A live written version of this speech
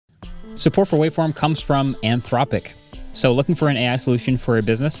Support for Waveform comes from Anthropic. So looking for an AI solution for a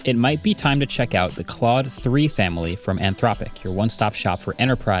business, it might be time to check out the Claude 3 family from Anthropic, your one-stop shop for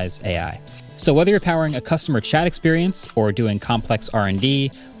enterprise AI. So whether you're powering a customer chat experience or doing complex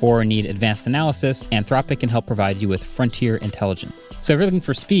R&D or need advanced analysis, Anthropic can help provide you with frontier intelligence. So if you're looking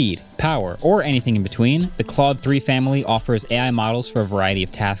for speed, power, or anything in between, the Claude 3 family offers AI models for a variety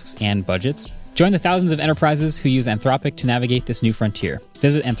of tasks and budgets. Join the thousands of enterprises who use Anthropic to navigate this new frontier.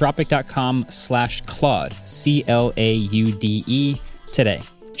 Visit anthropic.com/Claude, CLAUDE, today.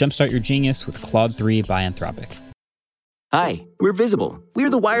 Jumpstart your genius with Claude 3 by Anthropic. Hi, we're Visible. We're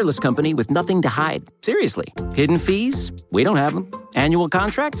the wireless company with nothing to hide. Seriously. Hidden fees? We don't have them. Annual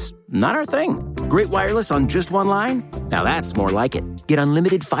contracts? Not our thing. Great wireless on just one line? Now that's more like it. Get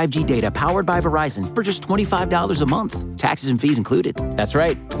unlimited 5G data powered by Verizon for just $25 a month. Taxes and fees included. That's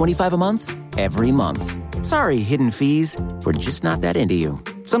right, $25 a month, every month. Sorry, hidden fees. We're just not that into you.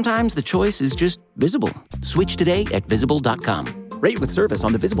 Sometimes the choice is just Visible. Switch today at Visible.com. Rate with service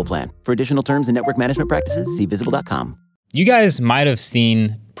on the Visible plan. For additional terms and network management practices, see Visible.com. You guys might have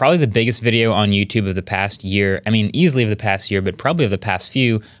seen probably the biggest video on YouTube of the past year. I mean, easily of the past year, but probably of the past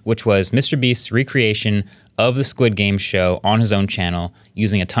few, which was MrBeast's recreation of the Squid Game show on his own channel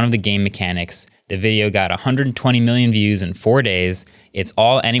using a ton of the game mechanics. The video got 120 million views in 4 days. It's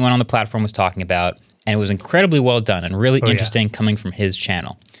all anyone on the platform was talking about, and it was incredibly well done and really interesting coming from his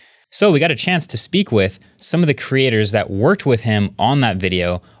channel. So we got a chance to speak with some of the creators that worked with him on that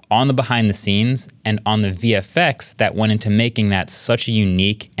video, on the behind the scenes, and on the VFX that went into making that such a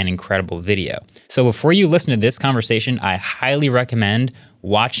unique and incredible video. So before you listen to this conversation, I highly recommend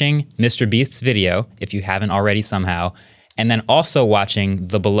watching MrBeast's video, if you haven't already somehow, and then also watching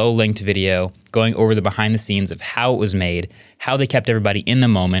the below linked video going over the behind the scenes of how it was made, how they kept everybody in the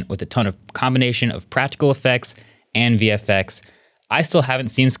moment with a ton of combination of practical effects and VFX. I still haven't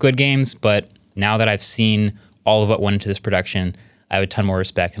seen Squid Games, but now that I've seen all of what went into this production, I have a ton more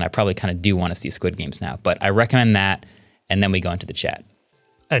respect, and I probably kind of do want to see Squid Games now. But I recommend that, and then we go into the chat.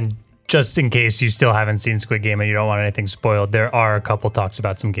 And just in case you still haven't seen Squid Game and you don't want anything spoiled, there are a couple talks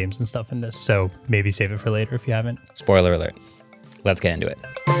about some games and stuff in this, so maybe save it for later if you haven't. Spoiler alert. Let's get into it.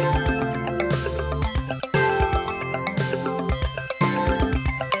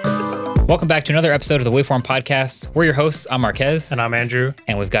 Welcome back to another episode of the Waveform Podcast. We're your hosts. I'm Marquez. And I'm Andrew.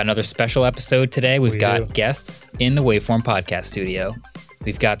 And we've got another special episode today. We've got guests in the Waveform Podcast studio.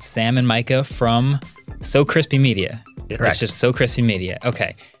 We've got Sam and Micah from SoKrispyMedia. It's just SoKrispyMedia.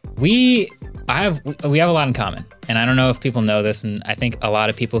 Okay. We have a lot in common. And I don't know if people know this, and I think a lot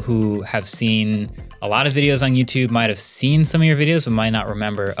of people who have seen a lot of videos on YouTube might have seen some of your videos, but might not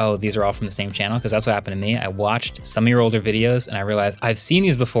remember, oh, these are all from the same channel, because that's what happened to me. I watched some of your older videos, and I realized I've seen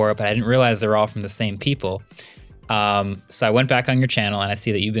these before, but I didn't realize they're all from the same people. So I went back on your channel, and I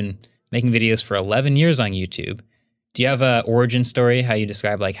see that you've been making videos for 11 years on YouTube. Do you have an origin story, how you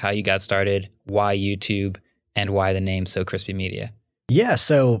describe like how you got started, why YouTube, and why the name SoKrispyMedia? Yeah,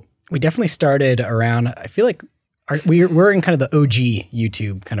 so we definitely started around, I feel like we're in kind of the OG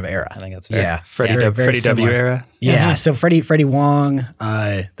YouTube kind of era. I think that's fair. Yeah. Freddie W era. Yeah. So Freddie Wong,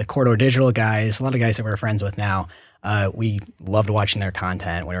 the Corridor Digital guys, a lot of guys that we're friends with now, we loved watching their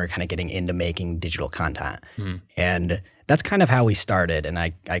content when we were kind of getting into making digital content. And that's kind of how we started. And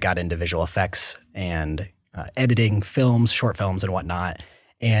I got into visual effects and editing films, short films and whatnot.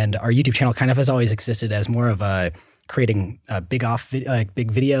 And our YouTube channel kind of has always existed as more of a creating big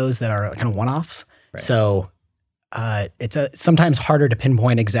videos that are kind of one-offs. Right. So it's sometimes harder to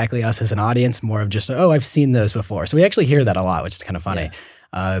pinpoint exactly us as an audience, more of just, oh, I've seen those before. So we actually hear that a lot, which is kind of funny.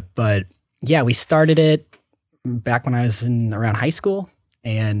 Yeah. But yeah, we started it back when I was around high school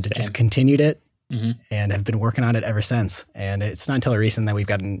and just continued it and have been working on it ever since. And it's not until recent that we've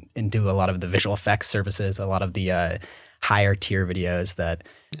gotten into a lot of the visual effects services, a lot of the higher tier videos that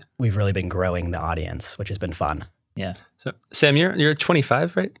we've really been growing the audience, which has been fun. Yeah. So Sam, you're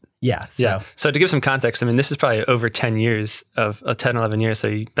 25, right? Yeah. So to give some context, I mean, this is probably over 10 years of 10, 11 years. So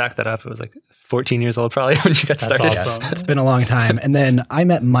you back that up. It was like 14 years old probably when you got started. That's awesome. It's been a long time. And then I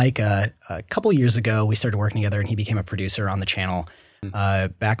met Micah a couple years ago. We started working together and he became a producer on the channel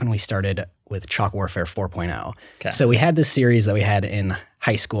back when we started with Chalk Warfare 4.0. Okay. So we had this series that we had in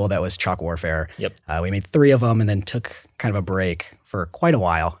high school that was Chalk Warfare. Yep. We made 3 of them and then took kind of a break for quite a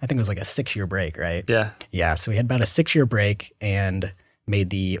while. I think it was like a 6-year break, right? Yeah. Yeah. So we had about a 6-year break and made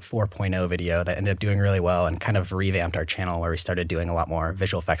the 4.0 video that ended up doing really well and kind of revamped our channel where we started doing a lot more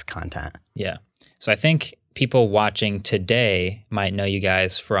visual effects content. Yeah. So I think people watching today might know you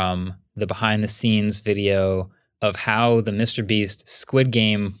guys from the behind the scenes video of how the MrBeast Squid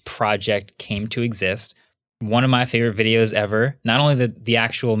Game project came to exist. one of my favorite videos ever. Not only the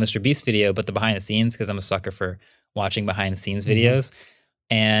actual MrBeast video, but the behind the scenes, because I'm a sucker for watching behind the scenes videos.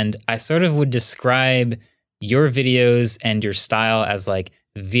 And I sort of would describe your videos and your style as like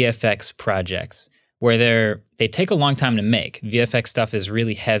VFX projects, where they take a long time to make. VFX stuff is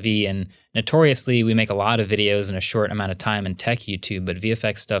really heavy, and notoriously we make a lot of videos in a short amount of time in tech YouTube, but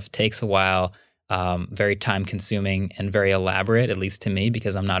VFX stuff takes a while, very time consuming and very elaborate, at least to me,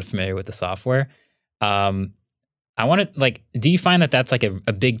 because I'm not familiar with the software. I want to like, do you find that that's like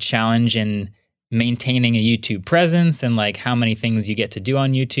a big challenge in maintaining a YouTube presence and like how many things you get to do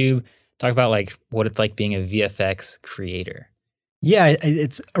on YouTube? Talk about like what it's like being a VFX creator. Yeah,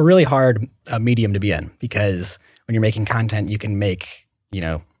 it's a really hard medium to be in, because when you're making content, you can make,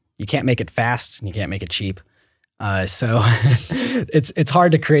 you can't make it fast and you can't make it cheap. So it's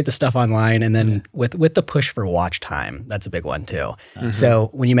hard to create the stuff online. And then with the push for watch time, that's a big one too. So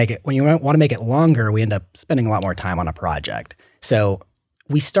when you want to make it longer, we end up spending a lot more time on a project. So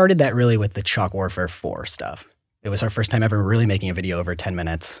we started that really with the Chalk Warfare 4 stuff. It was our first time ever really making a video over 10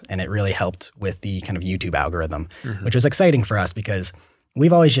 minutes, and it really helped with the kind of YouTube algorithm, which was exciting for us because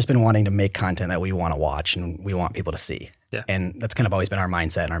we've always just been wanting to make content that we want to watch and we want people to see. Yeah. And that's kind of always been our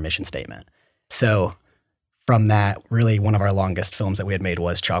mindset and our mission statement. So from that, really one of our longest films that we had made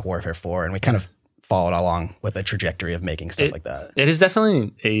was Chalk Warfare 4, and we kind of followed along with the trajectory of making stuff like that. It is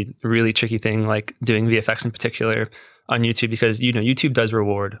definitely a really tricky thing, like doing VFX in particular on YouTube, because YouTube does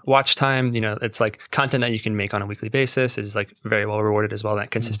reward watch time. It's like content that you can make on a weekly basis is like very well rewarded as well, that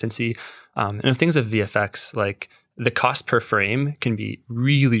consistency. And if things of VFX, like the cost per frame can be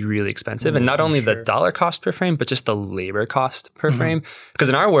really, really expensive. And not only the dollar cost per frame, but just the labor cost per frame. Because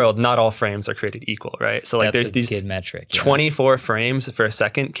in our world, not all frames are created equal, right? So like there's these good metric. 24 frames for a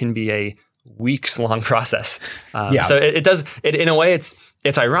second can be a weeks long process. So it does it in a way.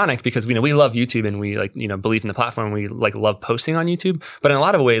 It's ironic because we love YouTube and we believe in the platform. We love posting on YouTube, but in a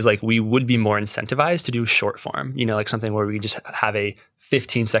lot of ways, we would be more incentivized to do short form. Like something where we just have a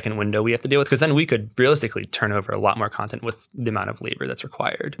 15-second window we have to deal with, because then we could realistically turn over a lot more content with the amount of labor that's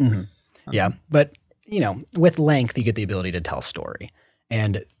required. Yeah, but with length, you get the ability to tell story,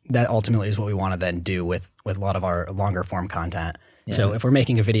 and that ultimately is what we want to then do with a lot of our longer form content. Yeah. So if we're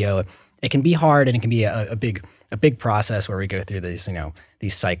making a video, it can be hard and it can be a big process where we go through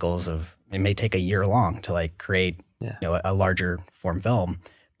these cycles of, it may take a year long to create a larger form film,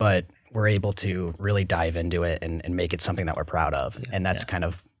 but we're able to really dive into it and make it something that we're proud of. Yeah. And that's kind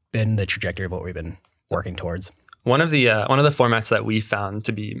of been the trajectory of what we've been working towards. One of the formats that we found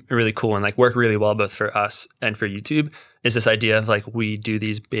to be really cool and work really well both for us and for YouTube is this idea of we do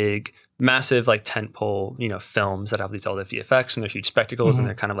these big, massive tentpole films that have all the VFX and they're huge spectacles and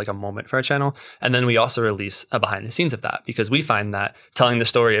they're kind of a moment for our channel. And then we also release a behind the scenes of that, because we find that telling the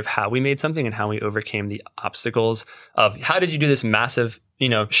story of how we made something and how we overcame the obstacles of how did you do this massive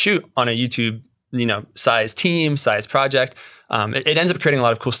shoot on a YouTube size team, size project. It ends up creating a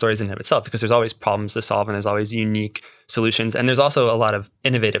lot of cool stories in and of itself, because there's always problems to solve and there's always unique solutions. And there's also a lot of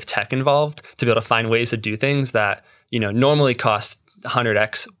innovative tech involved to be able to find ways to do things that, normally cost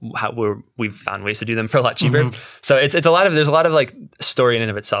 100x, we've found ways to do them for a lot cheaper. So there's a lot of story in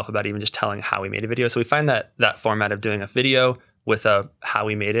and of itself about even just telling how we made a video. So we find that format of doing a video with how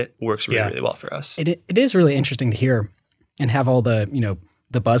we made it works really, really well for us. It is really interesting to hear and have all the,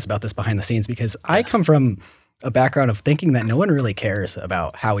 the buzz about this behind the scenes, because I come from a background of thinking that no one really cares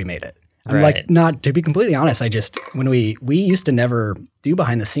about how we made it. I'm not, to be completely honest, when we used to never do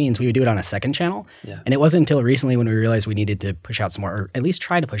behind the scenes, we would do it on a second channel. Yeah. And it wasn't until recently when we realized we needed to push out some more, or at least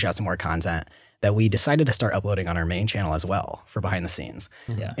try to push out some more content, that we decided to start uploading on our main channel as well for behind the scenes.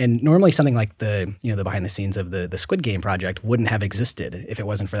 Yeah. And normally something like the behind the scenes of the Squid Game project wouldn't have existed if it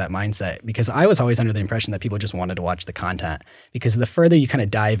wasn't for that mindset, because I was always under the impression that people just wanted to watch the content, because the further you kind of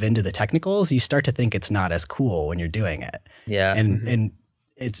dive into the technicals, you start to think it's not as cool when you're doing it. Yeah. And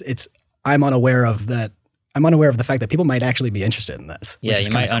I'm unaware of that. I'm unaware of the fact that people might actually be interested in this. Yeah, you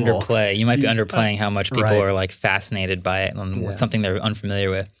might underplay. You might be underplaying how much people are fascinated by it and something they're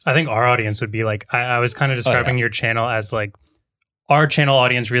unfamiliar with. I think our audience would be I was kind of describing your channel as our channel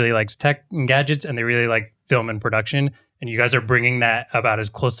audience really likes tech and gadgets, and they really like film and production. And you guys are bringing that about as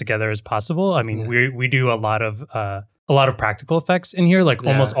close together as possible. I mean, we do a lot of practical effects in here.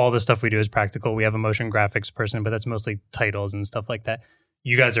 Almost all the stuff we do is practical. We have a motion graphics person, but that's mostly titles and stuff like that.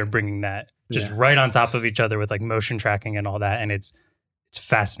 You guys are bringing that just right on top of each other with motion tracking and all that. And it's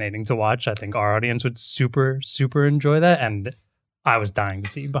fascinating to watch. I think our audience would super, super enjoy that. And I was dying to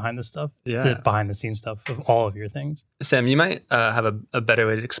see behind the scenes stuff of all of your things. Sam, you might have a better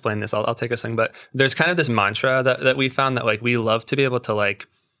way to explain this. I'll take a swing, but there's kind of this mantra that we found that we love to be able to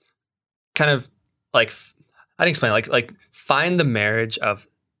I'd explain like find the marriage of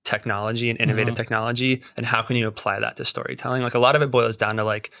technology and innovative technology, and how can you apply that to storytelling? Like a lot of it boils down to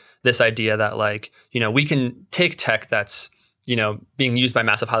like this idea that like, we can take tech that's, being used by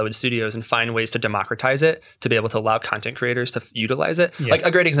massive Hollywood studios and find ways to democratize it to be able to allow content creators to utilize it. Yeah. Like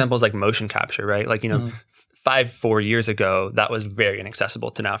a great example is like motion capture, right? Like, 4 years ago, that was very inaccessible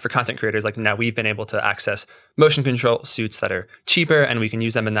to now for content creators. Like now we've been able to access motion control suits that are cheaper and we can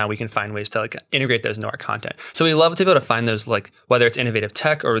use them. And now we can find ways to like integrate those into our content. So we love to be able to find those, like whether it's innovative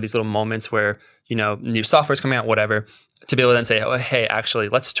tech or these little moments where, new software is coming out, whatever, to be able to then say, oh, hey, actually,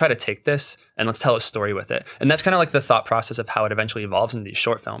 let's try to take this and let's tell a story with it. And that's kind of like the thought process of how it eventually evolves in these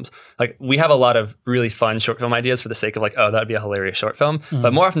short films. Like we have a lot of really fun short film ideas for the sake of like, oh, that'd be a hilarious short film.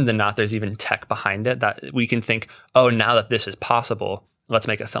 But more often than not, there's even tech behind it that we can think, oh, now that this is possible, let's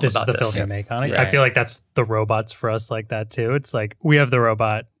make a film about this. This is the film you make on it. Right. I feel like that's the robots for us like that too. It's like we have the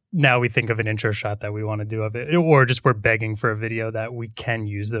robot. Now we think of an intro shot that we want to do of it, or just we're begging for a video that we can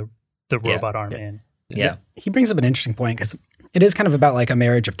use the robot arm in. Yeah. He brings up an interesting point because it is kind of about like a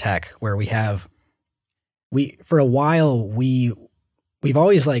marriage of tech where for a while, we've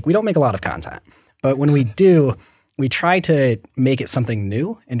always like, we don't make a lot of content, but when we do, we try to make it something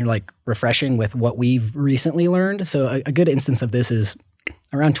new and like refreshing with what we've recently learned. So a good instance of this is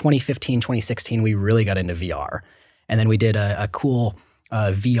around 2015, 2016, we really got into VR. And then we did a cool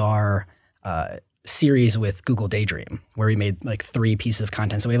VR series with Google Daydream where we made like 3 pieces of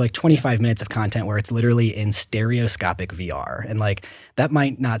content. So we have like 25 minutes of content where it's literally in stereoscopic VR. And like that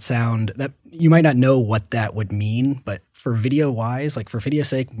might not sound, that you might not know what that would mean, but for video wise, like for video's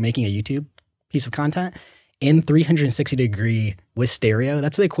sake, making a YouTube piece of content in 360 degree with stereo,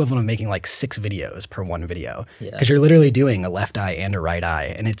 that's the equivalent of making like 6 videos per one video. Because you're literally doing a left eye and a right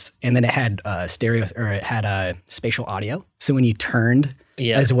eye. And then it had stereo, or it had spatial audio. So when you turned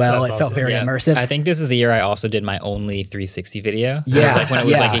as well, it felt very immersive. I think this is the year I also did my only 360 video. Yeah. It was like when it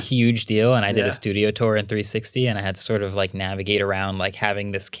was like a huge deal, and I did a studio tour in 360, and I had to sort of like navigate around like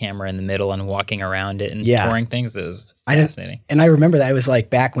having this camera in the middle and walking around it and touring things. It was fascinating. And I remember that it was like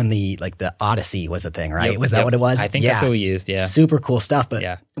back when the Odyssey was a thing, right? Was that what it was? I think that's what we used, Super cool stuff.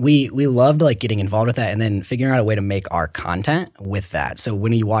 But we loved like getting involved with that and then figuring out a way to make our content with that. So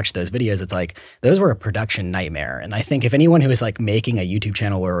when you watch those videos, it's like those were a production nightmare. And I think if anyone who was like making a YouTube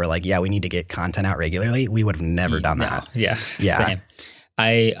channel where we're like, we need to get content out regularly, we would have never done that. Yeah. Same.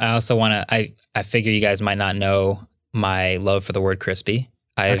 I also want to, I figure you guys might not know my love for the word crispy.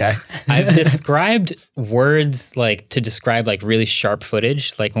 I've described words like to describe like really sharp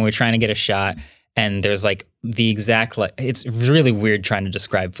footage, like when we're trying to get a shot and there's like the exact, like it's really weird trying to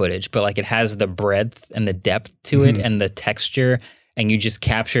describe footage, but like it has the breadth and the depth to it and the texture, and you just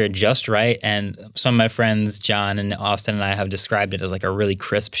capture it just right. And some of my friends, John and Austin and I, have described it as like a really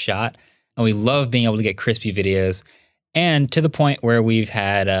crisp shot. And we love being able to get crispy videos. And to the point where we've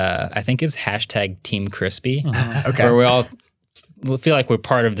had, I think it's hashtag Team Crispy, where we all feel like we're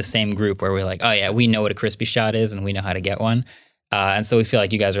part of the same group where we're like, oh yeah, we know what a crispy shot is and we know how to get one. And so we feel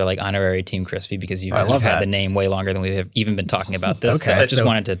like you guys are like honorary Team Crispy because you've had the name way longer than we have even been talking about this. So I just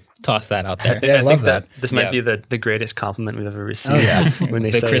wanted to toss that out there. I love that. This might be the greatest compliment we've ever received. When they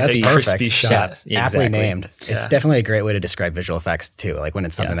the say crispy shots. Exactly. Aptly named. It's definitely a great way to describe visual effects too. Like when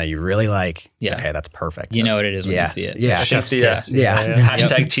it's something that you really like, it's okay, that's perfect. You know what it is when you see it. Yeah.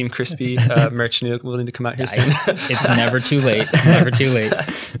 Hashtag Team Crispy merch will need to come out here soon. It's never too late. Never too late.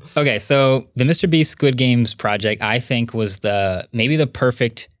 Okay, so the MrBeast Squid Games project, I think, was maybe the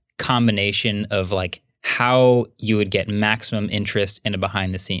perfect combination of like how you would get maximum interest in a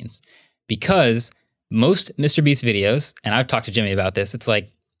behind the scenes. Because most MrBeast videos, and I've talked to Jimmy about this, it's like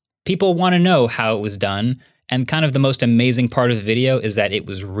people want to know how it was done. And kind of the most amazing part of the video is that it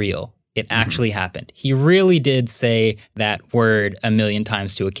was real. It actually happened. He really did say that word 1,000,000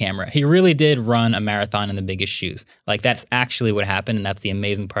 times to a camera. He really did run a marathon in the biggest shoes. Like that's actually what happened. And that's the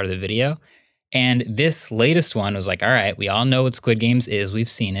amazing part of the video. And this latest one was like, all right, we all know what Squid Games is. We've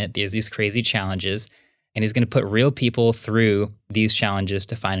seen it. There's these crazy challenges. And he's going to put real people through these challenges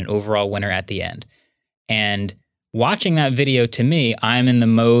to find an overall winner at the end. And watching that video, to me, I'm in the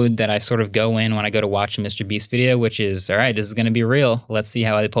mode that I sort of go in when I go to watch a MrBeast video, which is, all right, this is going to be real. Let's see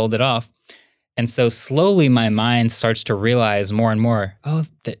how they pulled it off. And so slowly my mind starts to realize more and more,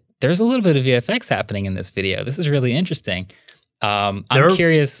 there's a little bit of VFX happening in this video. This is really interesting. I'm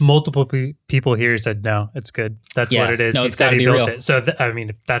curious. Multiple people here said, no, it's good. That's what it is. No, he it's said gotta he be built real. it. So, I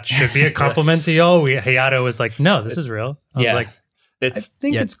mean, that should be a compliment to y'all. Hayato was like, no, this is real. I was like, I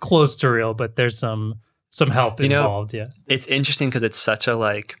think it's close to real, but there's some help involved. Yeah. It's interesting because it's such a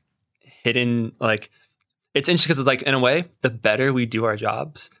like hidden, like it's interesting because it's like, in a way, the better we do our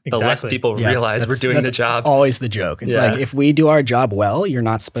jobs, the less Exactly. people realize we're doing the job. Always the joke. It's Yeah. like, if we do our job well, you're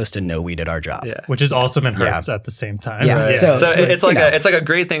not supposed to know we did our job. Yeah. Which is awesome and hurts at the same time. Yeah. Right? So- So it's like you know. it's like a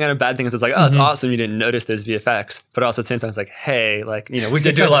great thing and a bad thing. It's like, oh, it's awesome you didn't notice there's VFX, but also at the same time it's like, hey, like, you know, we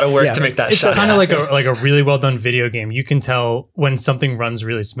did do a lot of work to make that It's shot. kind of like a really well done video game. You can tell when something runs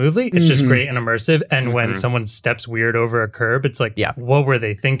really smoothly. It's just great and immersive. And when someone steps weird over a curb, it's like, what were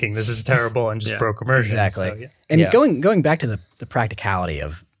they thinking? This is terrible, and just broke immersion. Exactly. So, yeah. And going back to the practicality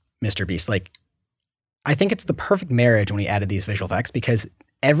of MrBeast, like, I think it's the perfect marriage when he added these visual effects, because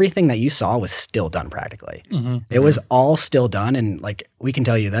everything that you saw was still done practically. It was all still done, and like, we can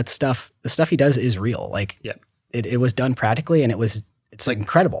tell you that the stuff he does is real. Like, it was done practically, and it's like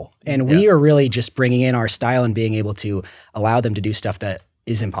incredible. And we are really just bringing in our style and being able to allow them to do stuff that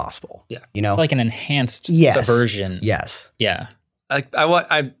is impossible. Yeah. You know, It's like an enhanced version. Yes. like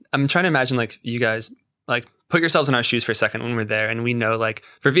I'm trying to imagine, like, you guys, like, put yourselves in our shoes for a second when we're there, and we know, like,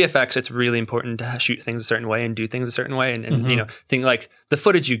 for VFX it's really important to shoot things a certain way and do things a certain way, and you know, think like the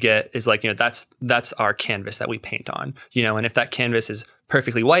footage you get is like, you know, that's our canvas that we paint on, you know, and if that canvas is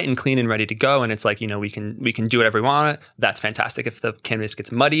perfectly white and clean and ready to go, and it's like, you know, we can do whatever we want on it, that's fantastic. If the canvas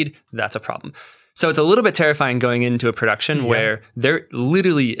gets muddied, that's a problem. So it's a little bit terrifying going into a production where there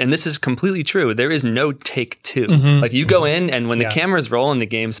literally, and this is completely true, there is no take two. Like, you go in, and when the cameras roll and the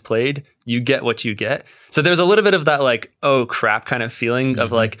game's played, you get what you get. So there's a little bit of that, like, oh crap kind of feeling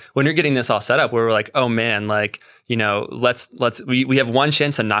of like, when you're getting this all set up, where we're like, oh man, like, you know, we have one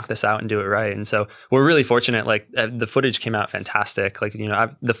chance to knock this out and do it right. And so we're really fortunate. Like, the footage came out fantastic. Like, you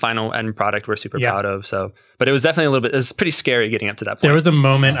know, the final end product we're super proud of. So, but it was definitely it was pretty scary getting up to that point. There was a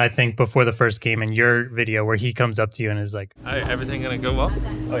moment, I think, before the first game in your video where he comes up to you and is like, Hi, everything gonna go well?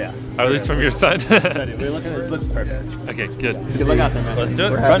 Oh yeah. Or at least from your side. We're looking. This looks perfect. Okay, good. Good luck out there, man. Let's do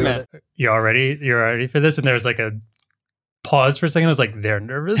it. We're front man. you're ready for this? And there's like a pause for a second. I was like, they're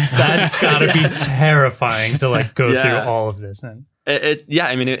nervous. That's gotta be terrifying to like go through all of this. And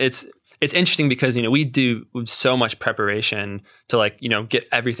I mean, it's interesting because, you know, we do so much preparation to, like, you know, get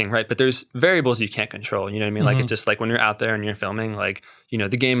everything right, but there's variables you can't control. You know what I mean? Like, it's just like when you're out there and you're filming, like, you know,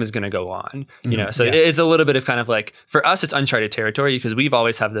 the game is going to go on, you know? So it's a little bit of kind of like, for us, it's uncharted territory because we've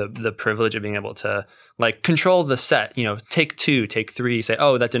always had the privilege of being able to like control the set, you know, take 2, take 3, say,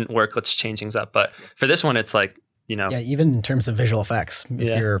 oh, that didn't work, let's change things up. But for this one, it's like, you know. Yeah, even in terms of visual effects,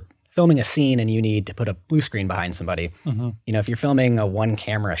 if you're filming a scene and you need to put a blue screen behind somebody, you know, if you're filming a one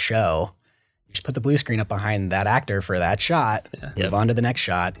camera show, you just put the blue screen up behind that actor for that shot, move on to the next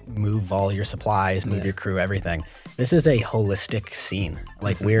shot, move all your supplies, move your crew, everything. This is a holistic scene.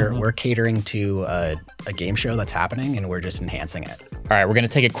 Like, we're catering to a game show that's happening, and we're just enhancing it. All right, we're going to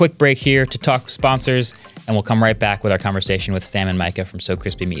take a quick break here to talk sponsors, and we'll come right back with our conversation with Sam and Micah from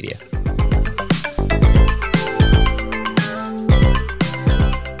SoKrispyMedia.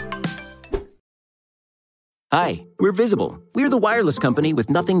 Hi, we're Visible. We're the wireless company with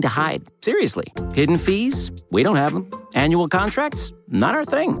nothing to hide. Seriously. Hidden fees? We don't have them. Annual contracts? Not our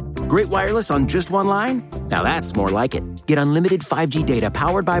thing. Great wireless on just one line? Now that's more like it. Get unlimited 5G data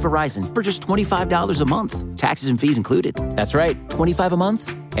powered by Verizon for just $25 a month. Taxes and fees included. That's right, $25 a month,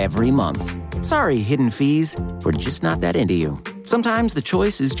 every month. Sorry, hidden fees. We're just not that into you. Sometimes the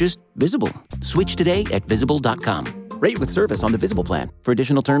choice is just Visible. Switch today at Visible.com. Rate with service on the Visible plan. For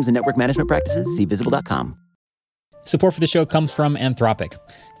additional terms and network management practices, see Visible.com. Support for the show comes from Anthropic.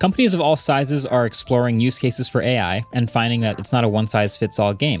 Companies of all sizes are exploring use cases for AI and finding that it's not a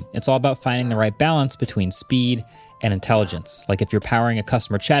one-size-fits-all game. It's all about finding the right balance between speed and intelligence. Like, if you're powering a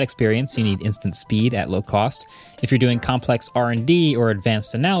customer chat experience, you need instant speed at low cost. If you're doing complex R&D or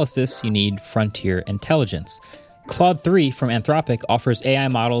advanced analysis, you need frontier intelligence. Claude 3 from Anthropic offers AI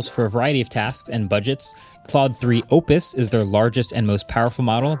models for a variety of tasks and budgets. Claude 3 Opus is their largest and most powerful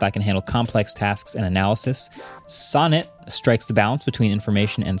model that can handle complex tasks and analysis. Sonnet strikes the balance between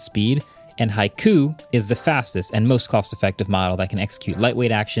information and speed. And Haiku is the fastest and most cost-effective model that can execute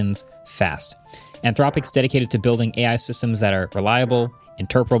lightweight actions fast. Anthropic's dedicated to building AI systems that are reliable,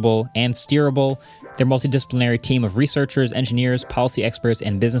 interpretable, and steerable. Their multidisciplinary team of researchers, engineers, policy experts,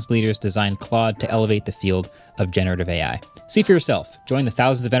 and business leaders designed Claude to elevate the field of generative AI. See for yourself. Join the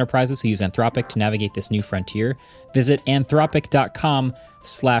thousands of enterprises who use Anthropic to navigate this new frontier. Visit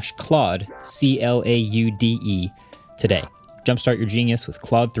anthropic.com/Claude, CLAUDE, today. Jumpstart your genius with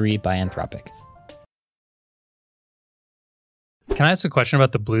Claude 3 by Anthropic. can I ask a question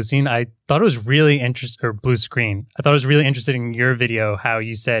about the blue scene? I thought it was really interesting, or blue screen. I thought it was really interesting in your video how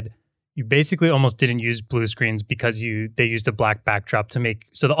you said you basically almost didn't use blue screens because they used a black backdrop to make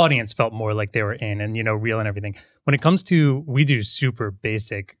so the audience felt more like they were in and real and everything. When it comes to we do super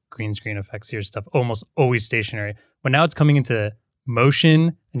basic green screen effects here, stuff almost always stationary. But now it's coming into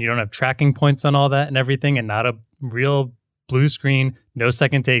motion and you don't have tracking points on all that and everything, and not a real blue screen, no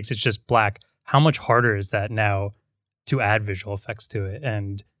second takes, it's just black. How much harder is that now to add visual effects to it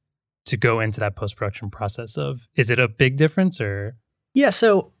and to go into that post-production process of, is it a big difference or? Yeah,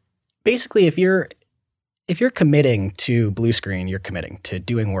 so basically if you're committing to blue screen, you're committing to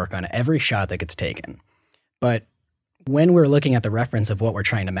doing work on every shot that gets taken. But when we're looking at the reference of what we're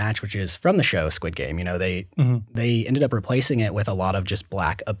trying to match, which is from the show Squid Game, they ended up replacing it with a lot of just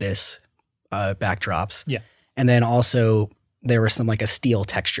black abyss backdrops. Yeah. And then also there was some like a steel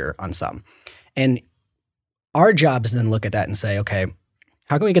texture on some. And our job is then look at that and say, okay,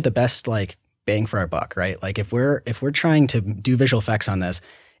 how can we get the best like bang for our buck, right? Like if we're trying to do visual effects on this,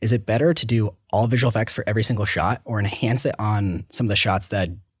 is it better to do all visual effects for every single shot or enhance it on some of the shots that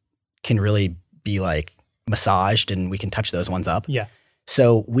can really be like massaged and we can touch those ones up? Yeah.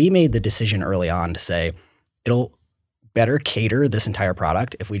 So we made the decision early on to say it'll better cater this entire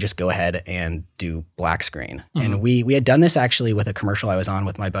product if we just go ahead and do black screen. And we had done this actually with a commercial I was on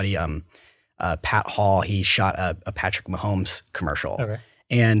with my buddy Pat Hall. He shot a Patrick Mahomes commercial. Okay.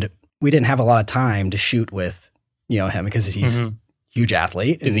 And we didn't have a lot of time to shoot with him because he's a huge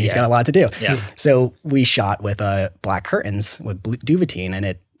athlete and he's got a lot to do. Yeah. So we shot with black curtains with Duvetine, and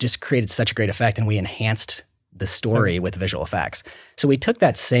it just created such a great effect, and we enhanced the story with visual effects. So we took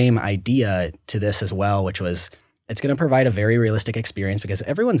that same idea to this as well, which was it's going to provide a very realistic experience because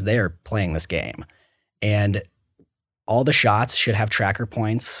everyone's there playing this game. And all the shots should have tracker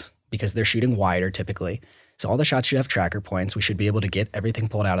points because they're shooting wider typically. So all the shots should have tracker points. We should be able to get everything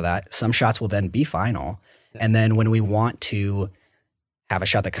pulled out of that. Some shots will then be final. Yeah. And then when we want to have a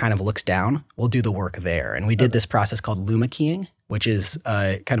shot that kind of looks down, we'll do the work there. And we did this process called luma keying, which is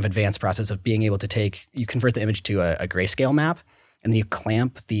a kind of advanced process of being able to you convert the image to a grayscale map, and then you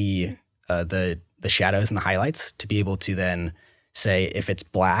clamp the shadows and the highlights to be able to then say if it's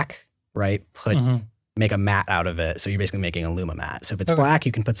black, right, make a matte out of it. So you're basically making a luma matte. So if it's black,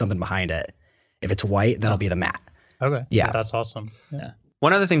 you can put something behind it. If it's white, that'll be the matte. Okay. Yeah. That's awesome. Yeah.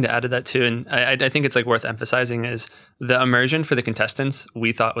 One other thing to add to that too, and I think it's like worth emphasizing, is the immersion for the contestants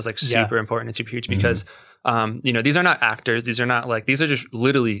we thought was like super important and super huge because these are not actors. These are just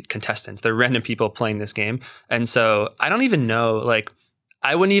literally contestants. They're random people playing this game. And so I don't even know,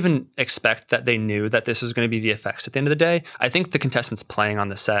 I wouldn't even expect that they knew that this was going to be the effects at the end of the day. I think the contestants playing on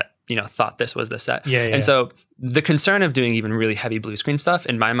the set, thought this was the set. And so the concern of doing even really heavy blue screen stuff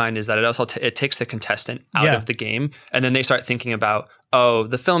in my mind is that it also it takes the contestant out of the game, and then they start thinking about,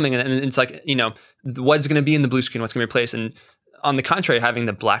 the filming, and it's like, what's going to be in the blue screen, what's going to be replaced. And on the contrary, having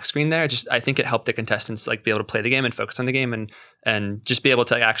the black screen there, I think it helped the contestants be able to play the game and focus on the game and just be able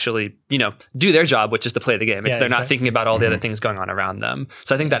to actually, do their job, which is to play the game. They're not thinking about all the other things going on around them.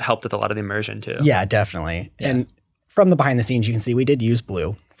 So I think that helped with a lot of the immersion too. Yeah, definitely. Yeah. And from the behind the scenes, you can see we did use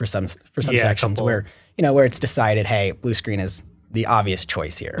blue for some sections where it's decided, hey, blue screen is the obvious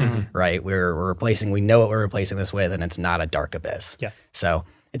choice here, right? We're replacing, we know what we're replacing this with, and it's not a dark abyss. Yeah. So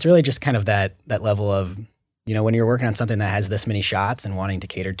it's really just kind of that level of, when you're working on something that has this many shots and wanting to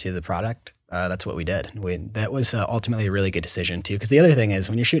cater to the product, that's what we did. That was ultimately a really good decision too. Because the other thing is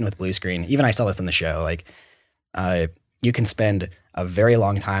when you're shooting with blue screen, even I saw this on the show, you can spend a very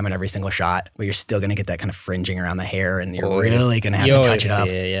long time on every single shot, but you're still going to get that kind of fringing around the hair, and you're really going to have to touch it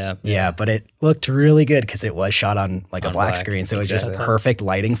up. Yeah, but it looked really good because it was shot on a black screen, so it was just perfect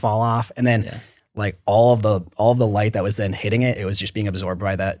lighting fall off, and then all of the light that was then hitting it was just being absorbed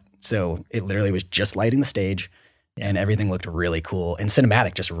by that. So it literally was just lighting the stage, and everything looked really cool and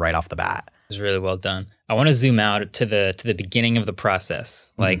cinematic just right off the bat. It was really well done. I want to zoom out to the beginning of the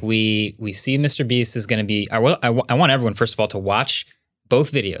process. We see MrBeast is going to be. I want everyone first of all to watch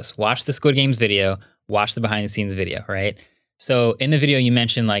both videos. Watch the Squid Games video. Watch the behind the scenes video. Right. So in the video you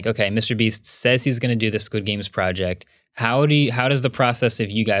mentioned MrBeast says he's going to do the Squid Games project. How does the process of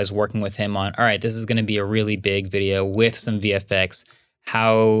you guys working with him on, all right, this is going to be a really big video with some VFX.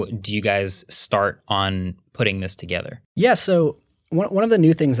 How do you guys start on putting this together? Yeah. So one of the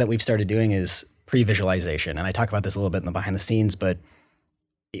new things that we've started doing is pre-visualization. And I talk about this a little bit in the behind the scenes, but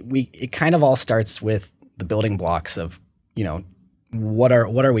it kind of all starts with the building blocks of, what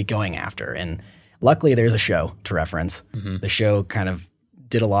are we going after? And luckily there's a show to reference. The show kind of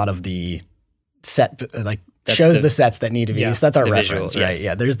did a lot of the set, the sets that need to be, so that's our reference, visual, right? Yes.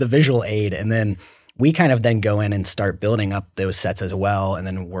 Yeah. There's the visual aid. And then we kind of then go in and start building up those sets as well. And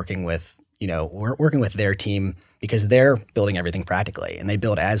then working with their team because they're building everything practically, and they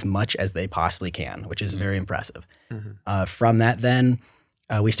build as much as they possibly can, which is very impressive. From that, then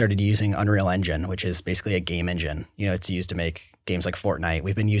we started using Unreal Engine, which is basically a game engine. You know, it's used to make games like Fortnite.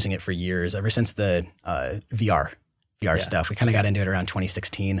 We've been using it for years, ever since the VR stuff. We kind of got into it around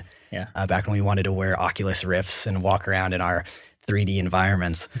 2016, back when we wanted to wear Oculus Rifts and walk around in our 3D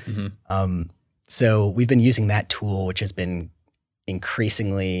environments. So we've been using that tool, which has been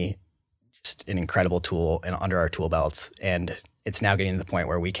increasingly just an incredible tool and under our tool belts. And it's now getting to the point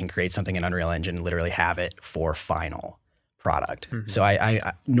where we can create something in Unreal Engine and literally have it for final product. So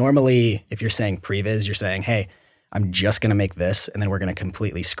I normally, if you're saying previs, you're saying, hey, I'm just going to make this and then we're going to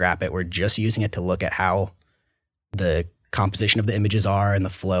completely scrap it. We're just using it to look at how the composition of the images are and the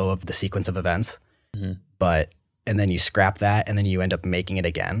flow of the sequence of events. And then you scrap that and then you end up making it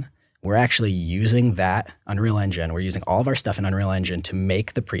again. We're actually using that Unreal Engine. We're using all of our stuff in Unreal Engine to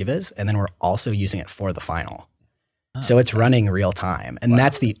make the previs, and then we're also using it for the final. So it's running real time. And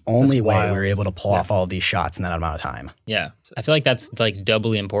that's the only way we're able to pull off all of these shots in that amount of time. Yeah. I feel like that's like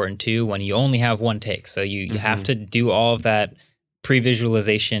doubly important too when you only have one take. So you have to do all of that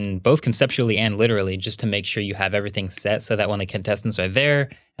pre-visualization, both conceptually and literally, just to make sure you have everything set so that when the contestants are there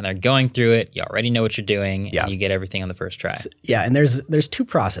and they're going through it, you already know what you're doing and you get everything on the first try. So, and there's two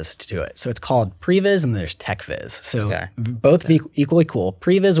processes to it. So it's called previs and there's tech viz. So both be equally cool.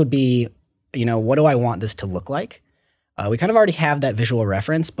 Previs would be, you know, what do I want this to look like? We kind of already have that visual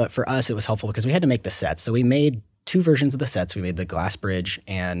reference, but for us it was helpful because we had to make the sets. So we made two versions of the sets. We made the glass bridge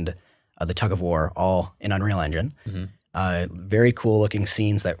and the tug of war all in Unreal Engine. Very cool looking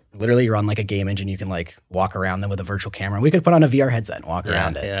scenes that literally you're on like a game engine. You can like walk around them with a virtual camera. We could put on a VR headset and walk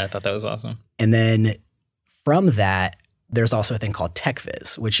around it. Yeah, I thought that was awesome. And then from that, there's also a thing called tech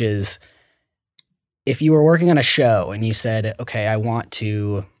viz, which is if you were working on a show and you said, okay, I want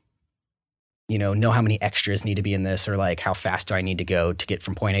to, you know how many extras need to be in this, or like how fast do I need to go to get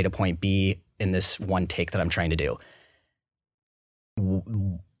from point A to point B in this one take that I'm trying to do?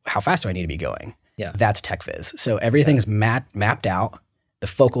 How fast do I need to be going? Yeah. That's tech viz. So everything's mapped out, the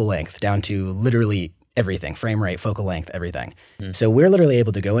focal length down to literally everything, frame rate, focal length, everything. So we're literally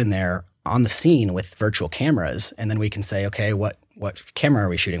able to go in there on the scene with virtual cameras, and then we can say, okay, what camera are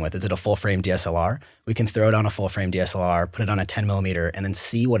we shooting with? Is it a full frame DSLR? We can throw it on a full frame DSLR, put it on a 10 millimeter, and then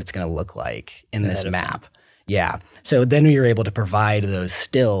see what it's going to look like in this map. Yeah. So then you're able to provide those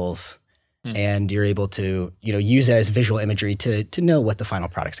stills and you're able to, you know, use it as visual imagery to know what the final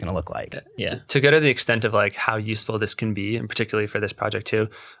product's going to look like. Yeah. To go to the extent of like how useful this can be, and particularly for this project too,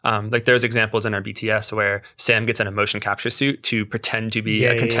 like there's examples in our BTS where Sam gets in a motion capture suit to pretend to be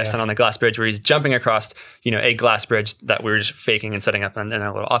a contestant on the glass bridge, where he's jumping across, you know, a glass bridge that we're just faking and setting up in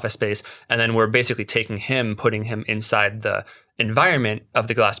a little office space. And then we're basically taking him, putting him inside the environment of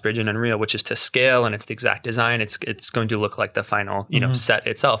the glass bridge in Unreal, which is to scale and it's the exact design. It's going to look like the final, you know, set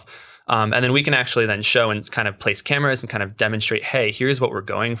itself. And then we can actually then show and kind of place cameras and kind of demonstrate, hey, here's what we're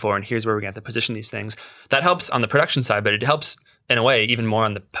going for and here's where we're going to have to position these things. That helps on the production side, but it helps in a way even more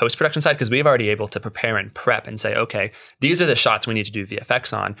on the post-production side because we've already able to prepare and prep and say, okay, these are the shots we need to do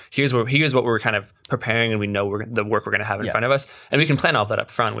VFX on. Here's what we're kind of preparing, and we know the work we're going to have in front of us. And we can plan all of that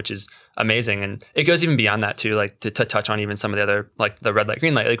up front, which is amazing. And it goes even beyond that too, like to touch on even some of the other, like the red light,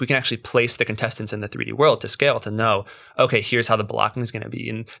 green light, like we can actually place the contestants in the 3D world to scale to know, okay, here's how the blocking is going to be.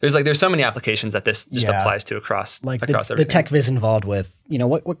 And there's so many applications that this just applies to across everything. The tech viz involved with, you know,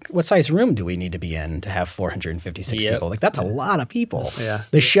 what size room do we need to be in to have 456 people? Like that's a lot of people. Yeah.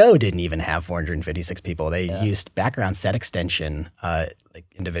 The show didn't even have 456 people. They used background set extension, like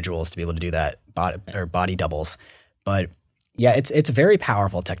individuals to be able to do that, body doubles. But yeah, it's very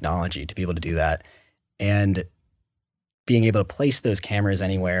powerful technology to be able to do that. And being able to place those cameras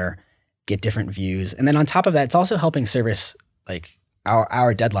anywhere, get different views. And then on top of that, it's also helping service like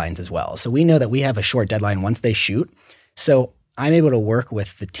our deadlines as well. So we know that we have a short deadline once they shoot. So I'm able to work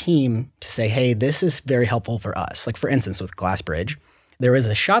with the team to say, hey, this is very helpful for us. Like for instance, with Glass Bridge, there was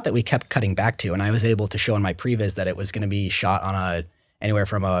a shot that we kept cutting back to, and I was able to show in my previs that it was going to be shot on anywhere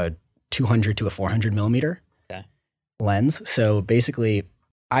from a 200 to a 400 millimeter lens. So basically,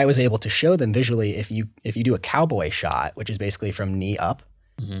 I was able to show them visually if you do a cowboy shot, which is basically from knee up,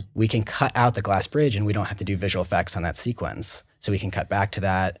 we can cut out the glass bridge and we don't have to do visual effects on that sequence. So we can cut back to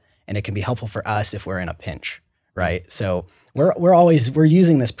that, and it can be helpful for us if we're in a pinch, right? So we're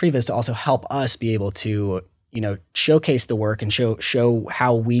using this previs to also help us be able to, you know, showcase the work and show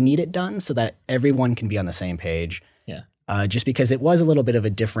how we need it done so that everyone can be on the same page. Just because it was a little bit of a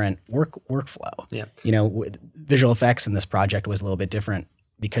different workflow. Yeah. You know, visual effects in this project was a little bit different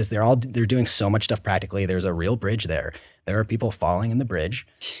because they're doing so much stuff practically. There's a real bridge there. There are people falling in the bridge.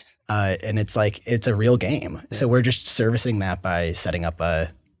 And it's like, it's a real game. Yeah. So we're just servicing that by setting up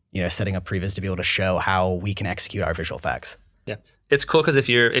previs to be able to show how we can execute our visual effects. Yeah. It's cool because if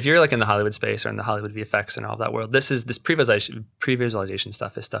you're like in the Hollywood space or in the Hollywood VFX and all of that world, this pre-visualization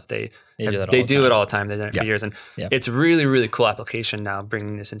stuff is stuff they do it all the time. They've done it for years, and it's really, really cool application now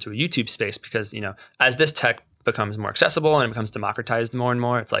bringing this into a YouTube space because as this tech becomes more accessible and it becomes democratized more and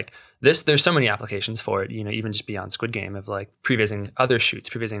more, it's like there's so many applications for it, even just beyond Squid Game of like prevising other shoots,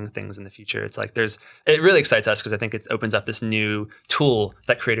 prevising things in the future. It's like it really excites us because I think it opens up this new tool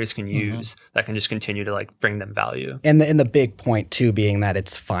that creators can use that can just continue to like bring them value. And the big point too being that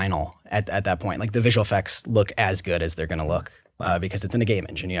it's final at that point. Like the visual effects look as good as they're going to look. Because it's in a game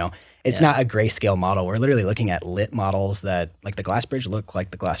engine, It's not a grayscale model. We're literally looking at lit models that, like the glass bridge, look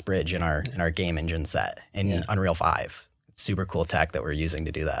like the glass bridge in our game engine set in Unreal 5. It's super cool tech that we're using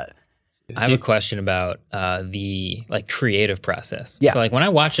to do that. I have a question about the like creative process. Yeah. So like when I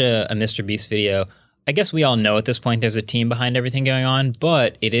watch a MrBeast video, I guess we all know at this point there's a team behind everything going on,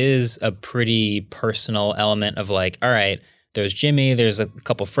 but it is a pretty personal element of like, all right, there's Jimmy, there's a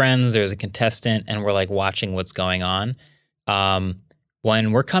couple friends, there's a contestant, and we're like watching what's going on.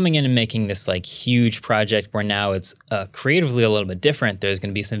 When we're coming in and making this like huge project where now it's creatively a little bit different, there's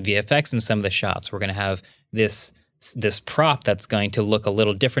going to be some VFX in some of the shots. We're going to have this prop that's going to look a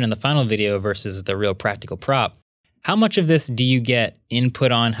little different in the final video versus the real practical prop. How much of this do you get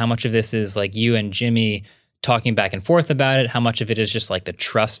input on? How much of this is like you and Jimmy talking back and forth about it? How much of it is just like the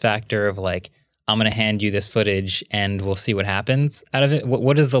trust factor of like, I'm going to hand you this footage and we'll see what happens out of it?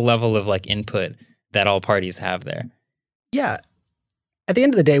 What is the level of like input that all parties have there? Yeah. At the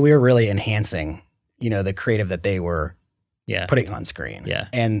end of the day, we were really enhancing, the creative that they were putting on screen. Yeah.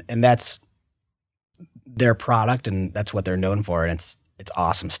 And that's their product and that's what they're known for. And it's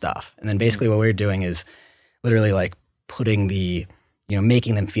awesome stuff. And then basically what we're doing is literally like putting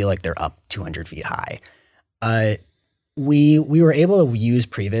making them feel like they're up 200 feet high. We were able to use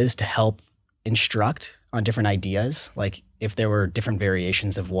previs to help instruct on different ideas. Like if there were different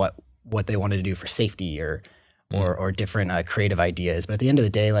variations of what they wanted to do for safety or different creative ideas. But at the end of the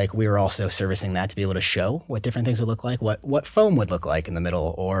day, like we were also servicing that to be able to show what different things would look like, what foam would look like in the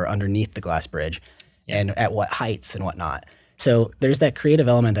middle or underneath the glass bridge and at what heights and whatnot. So there's that creative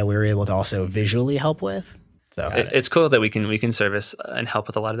element that we were able to also visually help with. So it's cool that we can service and help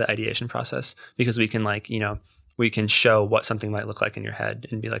with a lot of the ideation process because we can we can show what something might look like in your head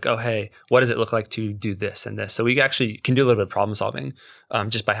and be like, oh, hey, what does it look like to do this and this? So we actually can do a little bit of problem solving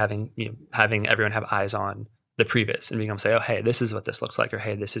just by having everyone have eyes on the previs and being able to say, oh, hey, this is what this looks like, or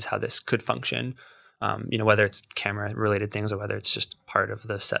hey, this is how this could function. Whether it's camera related things or whether it's just part of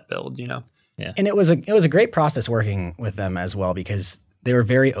the set build, Yeah. And it was a great process working with them as well because they were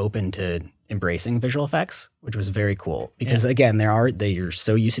very open to embracing visual effects, which was very cool because again, they're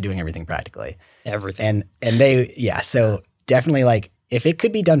so used to doing everything practically. Everything. And so definitely like if it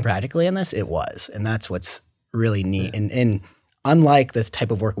could be done practically in this, it was. And that's what's really neat. Yeah. And unlike this type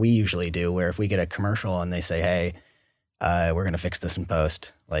of work we usually do, where if we get a commercial and they say, hey, we're going to fix this in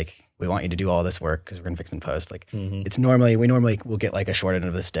post, like we want you to do all this work because we're going to fix it in post. Like we normally will get like a short end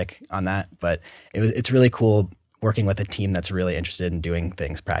of the stick on that, but it's really cool working with a team that's really interested in doing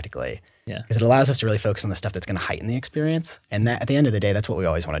things practically. Yeah. Because it allows us to really focus on the stuff that's going to heighten the experience. And that at the end of the day, that's what we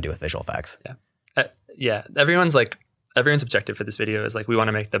always want to do with visual effects. Yeah. Everyone's objective for this video is like, we want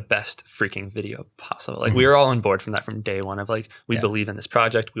to make the best freaking video possible. Like we were all on board from that from day one of like, we believe in this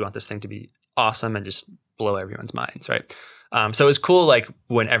project. We want this thing to be awesome and just blow everyone's minds. Right. So it's cool. Like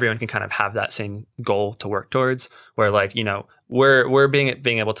when everyone can kind of have that same goal to work towards where like, we're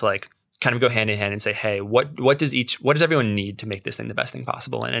being able to like kind of go hand in hand and say, hey, what does everyone need to make this thing the best thing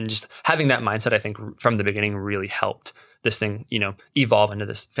possible? And just having that mindset, I think from the beginning really helped this thing, evolve into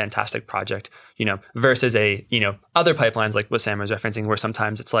this fantastic project, versus other pipelines like what Sam was referencing, where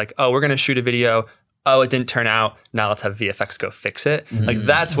sometimes it's like, oh, we're going to shoot a video. Oh, it didn't turn out. Now let's have VFX go fix it. Mm-hmm. Like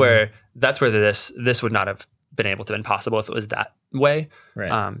that's where this would not have been able to have been possible if it was that way.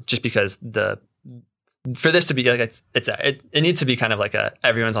 Right. Just because for this to be like it needs to be kind of like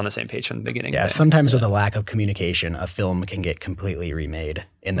everyone's on the same page from the beginning. Yeah, sometimes with a lack of communication, a film can get completely remade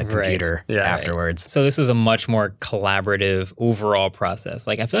in the computer afterwards. Right. So this was a much more collaborative overall process.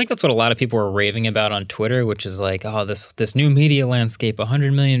 Like I feel like that's what a lot of people were raving about on Twitter, which is like, oh, this new media landscape,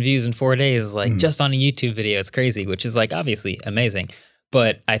 100 million views in 4 days, like just on a YouTube video, it's crazy, which is like obviously amazing.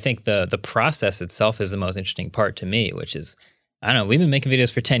 But I think the process itself is the most interesting part to me, which is, I don't know, we've been making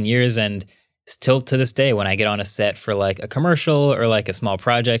videos for 10 years and still to this day, when I get on a set for like a commercial or like a small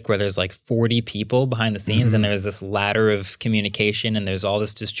project where there's like 40 people behind the scenes and there's this ladder of communication and there's all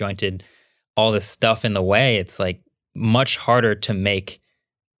this disjointed, all this stuff in the way, it's like much harder to make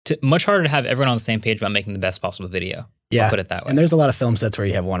much harder to have everyone on the same page about making the best possible video. Yeah. I'll put it that way. And there's a lot of film sets where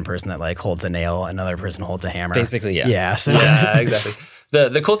you have one person that like holds a nail, another person holds a hammer. Basically, yeah. Yeah. So Yeah, exactly.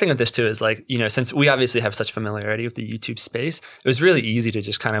 The cool thing with this too is like, you know, since we obviously have such familiarity with the YouTube space, it was really easy to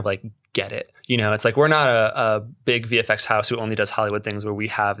just kind of like get it. You know, it's like we're not a big VFX house who only does Hollywood things where we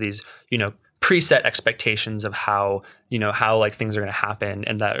have these, you know, preset expectations of how, you know, how like things are going to happen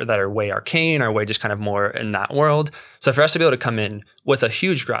and that are way arcane or way just kind of more in that world. So for us to be able to come in with a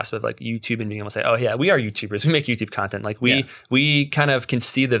huge grasp of like YouTube and being able to say, oh yeah, we are YouTubers, we make YouTube content. Like we kind of can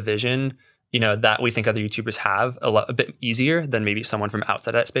see the vision, you know, that we think other YouTubers have a bit easier than maybe someone from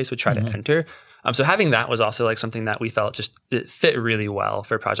outside that space would try to enter. So having that was also like something that we felt just it fit really well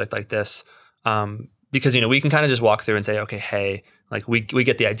for a project like this. Because, you know, we can kind of just walk through and say, okay, hey, like we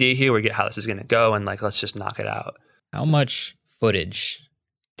get the idea here, we get how this is going to go, and like, let's just knock it out. How much footage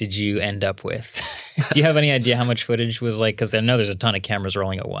did you end up with? Do you have any idea how much footage was like? Because I know there's a ton of cameras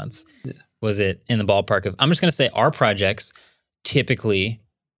rolling at once. Yeah. Was it in the ballpark of, I'm just going to say our projects typically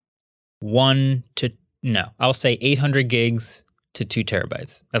I'll say 800 gigs to 2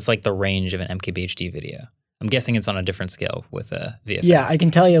 terabytes. That's like the range of an MKBHD video. I'm guessing it's on a different scale with VFX. Yeah, I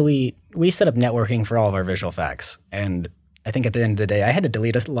can tell you we set up networking for all of our visual effects. And I think at the end of the day, I had to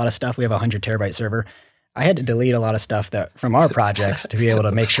delete a lot of stuff. We have a 100 terabyte server. I had to delete a lot of stuff that from our projects to be able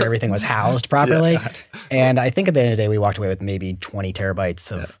to make sure everything was housed properly. Yes, and I think at the end of the day, we walked away with maybe 20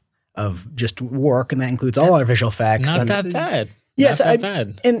 terabytes of just work, and that includes all our visual effects. Not that bad. Yes,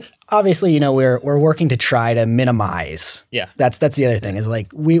 bad. And obviously, you know, we're working to try to minimize. Yeah, that's the other thing is like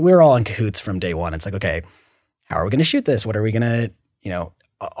we're all in cahoots from day one. It's like, okay, how are we going to shoot this? What are we going to, you know,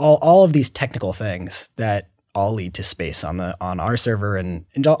 all of these technical things that all lead to space on our server and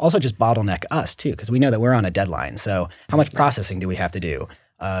also just bottleneck us too, because we know that we're on a deadline. So how much processing do we have to do?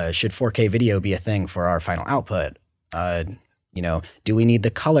 Should 4K video be a thing for our final output? You know, do we need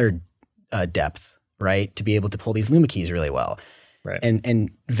the color depth, right, to be able to pull these Luma keys really well? Right.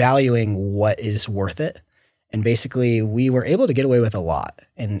 And valuing what is worth it. And basically we were able to get away with a lot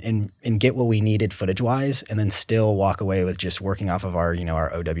and get what we needed footage wise, and then still walk away with just working off of our, you know, our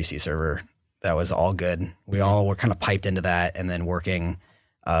OWC server. That was all good. We all were kind of piped into that, and then working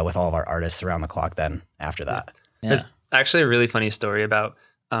with all of our artists around the clock then after that. Yeah. There's actually a really funny story about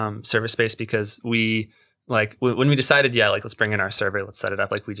server space, because we, like, when we decided, let's bring in our server, let's set it up.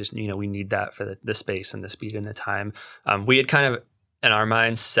 Like, we just, you know, we need that for the space and the speed and the time. We had kind of, in our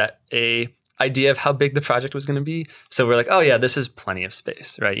minds, set a idea of how big the project was going to be. So we're like, oh yeah, this is plenty of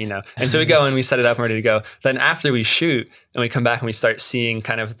space, right? You know, and so we go and we set it up and ready to go. Then after we shoot and we come back and we start seeing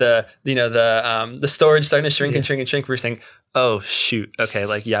kind of the storage starting to shrink and shrink and shrink, we're saying, oh shoot, okay,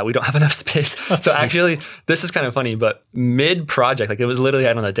 like, yeah, we don't have enough space. So actually, this is kind of funny, but mid-project, like it was literally,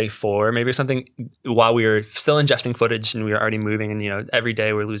 I don't know, day 4 maybe or something, while we were still ingesting footage and we were already moving, and, you know, every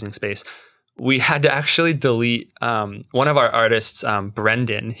day we're losing space. We had to actually delete one of our artists,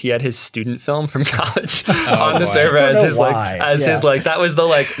 Brendan. He had his student film from college on the server as his that was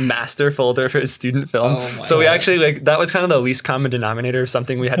the master folder for his student film. So we actually that was kind of the least common denominator of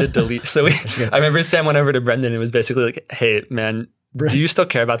something we had to delete. So I remember Sam went over to Brendan and was basically like, "Hey man, do you still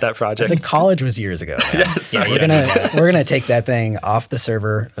care about that project?" It's like college was years ago. Man. Yes, we're gonna take that thing off the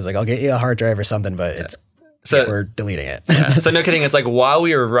server. I was like, I'll get you a hard drive or something, but it's. So we're deleting it. So no kidding. It's like while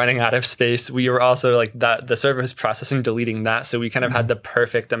we were running out of space, we were also like that. The server was processing, deleting that. So we kind of had the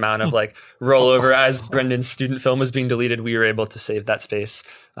perfect amount of like rollover as Brendan's student film was being deleted. We were able to save that space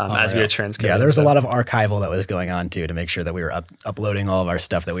as we were transcribing. Yeah, there was a lot of archival that was going on too to make sure that we were uploading all of our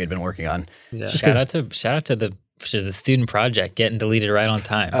stuff that we had been working on. Yeah. Shout out to the student project getting deleted right on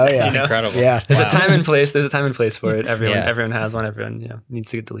time. Oh yeah, it's incredible. Yeah, there's a time and place. There's a time and place for it. Everyone has one. Everyone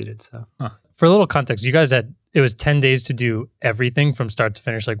needs to get deleted. So. For a little context, you guys it was 10 days to do everything from start to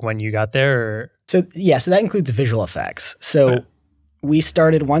finish, like when you got there? Or? So that includes visual effects. So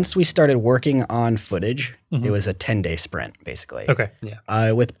once we started working on footage, it was a 10-day sprint, basically. Okay.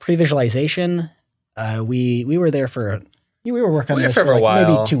 Yeah. With pre-visualization, we were there for we were working on this for a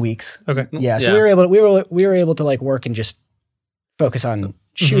while. Maybe 2 weeks. Okay. Yeah. So we were able to like work and just focus on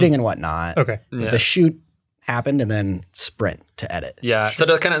shooting and whatnot. Okay. But the shoot happened and then sprint to edit. Yeah. So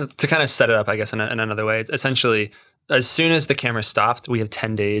to kind of set it up, I guess in another way, it's essentially as soon as the camera stopped, we have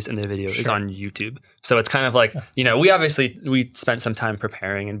 10 days and the video is on YouTube. So it's kind of like, you know, we spent some time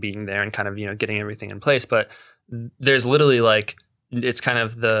preparing and being there and kind of, you know, getting everything in place, but there's literally like, it's kind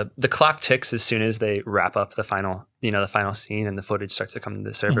of the clock ticks as soon as they wrap up the final scene and the footage starts to come to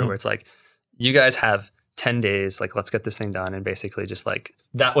the server where it's like, you guys have 10 days, like, let's get this thing done. And basically just like,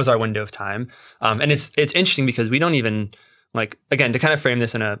 that was our window of time. And it's interesting because we don't even like, again, to kind of frame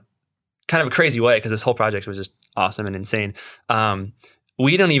this in a kind of a crazy way, because this whole project was just awesome and insane.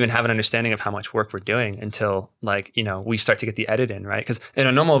 we don't even have an understanding of how much work we're doing until like, we start to get the edit in, right? Because in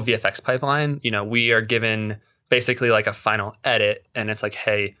a normal VFX pipeline, we are given basically like a final edit, and it's like,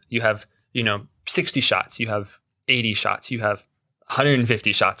 hey, you have, 60 shots, you have 80 shots, you have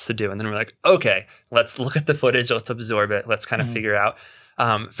 150 shots to do. And then we're like, okay, let's look at the footage, let's absorb it, let's kind of figure out.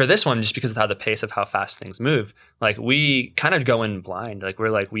 For this one, just because of how the pace of how fast things move, like we kind of go in blind. Like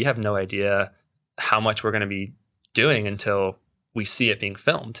we have no idea how much we're going to be doing until we see it being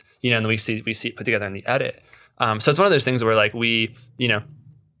filmed, and then we see it put together in the edit. So it's one of those things where like we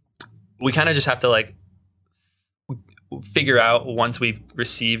kind of just have to like figure out once we've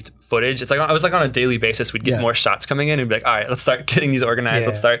received footage. It's like I was like on a daily basis, we'd get more shots coming in and be like, all right, let's start getting these organized.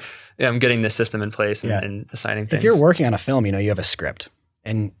 Let's start getting this system in place and assigning things. If you're working on a film, you have a script.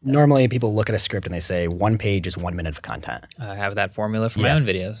 And normally people look at a script and they say 1 page is 1 minute of content. I have that formula for my own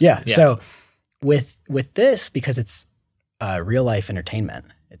videos. Yeah. So with this, because it's real life entertainment,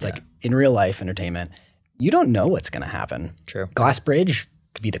 it's like in real life entertainment, you don't know what's going to happen. True. Glass bridge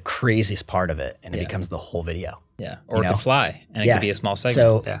could be the craziest part of it, and it becomes the whole video. Yeah. Or it could fly, and it could be a small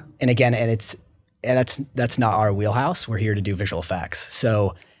segment. So, and again, that's not our wheelhouse. We're here to do visual effects.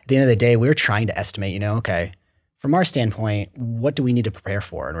 So at the end of the day, we're trying to estimate, okay, from our standpoint, what do we need to prepare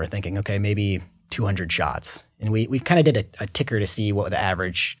for? And we're thinking, okay, maybe 200 shots. And we kind of did a ticker to see what the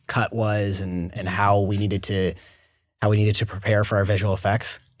average cut was and how we needed to prepare for our visual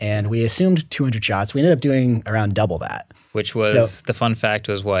effects. And we assumed 200 shots. We ended up doing around double that. Which was, the fun fact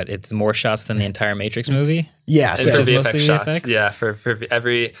was what? It's more shots than the entire Matrix movie? Yeah. So So for mostly VFX shots. VFX? Yeah, for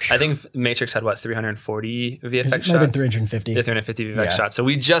every, I think Matrix had 340 VFX it might have shots? been 350. Yeah, 350 VFX shots. So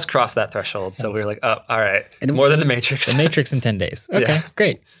we just crossed that threshold. So we were like, oh, all right. It's more than the Matrix. The Matrix in 10 days. Okay,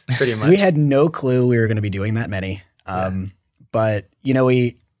 great. Pretty much. We had no clue we were going to be doing that many. But,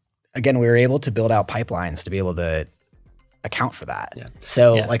 we were able to build out pipelines to be able to account for that. Yeah.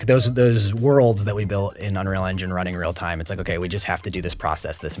 So like those worlds that we built in Unreal Engine running real time, it's like, okay, we just have to do this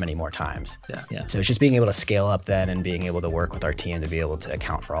process this many more times. Yeah. So it's just being able to scale up then and being able to work with our team to be able to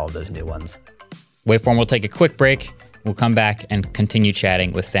account for all of those new ones. Waveform will take a quick break. We'll come back and continue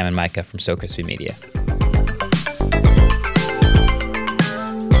chatting with Sam and Micah from SoKrispyMedia.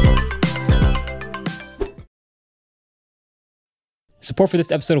 Support for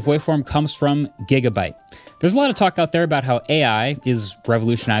this episode of Waveform comes from Gigabyte. There's a lot of talk out there about how AI is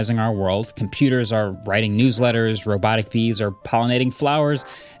revolutionizing our world. Computers are writing newsletters, robotic bees are pollinating flowers,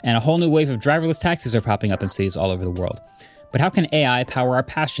 and a whole new wave of driverless taxis are popping up in cities all over the world. But how can AI power our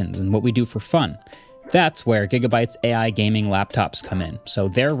passions and what we do for fun? That's where Gigabyte's AI gaming laptops come in. So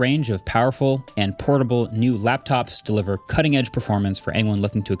their range of powerful and portable new laptops deliver cutting-edge performance for anyone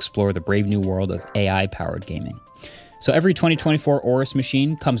looking to explore the brave new world of AI-powered gaming. So every 2024 Aorus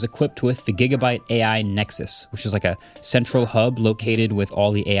machine comes equipped with the Gigabyte AI Nexus, which is like a central hub located with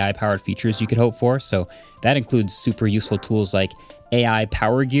all the AI-powered features you could hope for. So that includes super useful tools like AI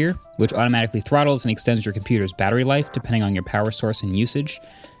Power Gear, which automatically throttles and extends your computer's battery life depending on your power source and usage.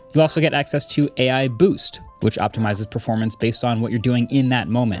 You'll also get access to AI Boost, which optimizes performance based on what you're doing in that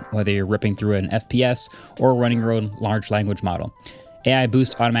moment, whether you're ripping through an FPS or running your own large language model. AI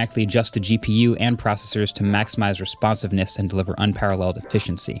Boost automatically adjusts the GPU and processors to maximize responsiveness and deliver unparalleled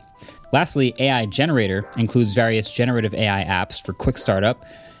efficiency. Lastly, AI Generator includes various generative AI apps for quick startup,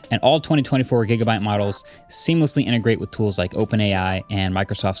 and all 2024 Gigabyte models seamlessly integrate with tools like OpenAI and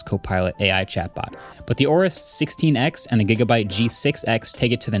Microsoft's Copilot AI chatbot. But the Aorus 16X and the Gigabyte G6X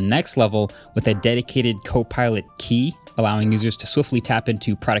take it to the next level with a dedicated Copilot key, allowing users to swiftly tap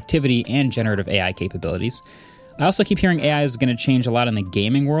into productivity and generative AI capabilities. I also keep hearing AI is going to change a lot in the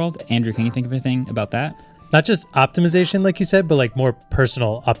gaming world. Andrew, can you think of anything about that? Not just optimization, like you said, but like more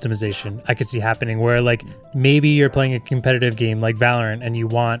personal optimization I could see happening where like maybe you're playing a competitive game like Valorant and you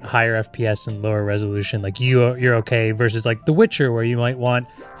want higher FPS and lower resolution. Like you're okay versus like The Witcher where you might want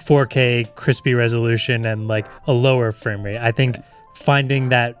 4K crispy resolution and like a lower frame rate. I think finding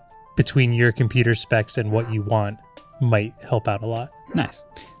that between your computer specs and what you want might help out a lot. Nice.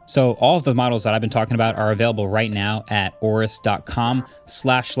 So all of the models that I've been talking about are available right now at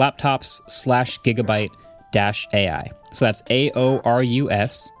aorus.com/laptops/gigabyte-AI. So that's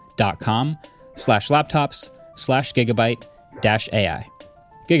aorus.com/laptops/gigabyte-AI.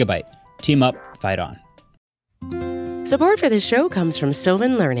 Gigabyte. Team up, fight on. Support for this show comes from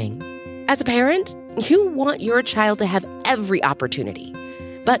Sylvan Learning. As a parent, you want your child to have every opportunity.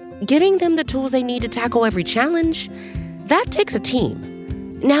 But giving them the tools they need to tackle every challenge, that takes a team.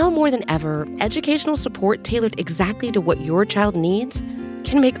 Now more than ever, educational support tailored exactly to what your child needs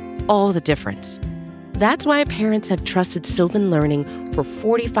can make all the difference. That's why parents have trusted Sylvan Learning for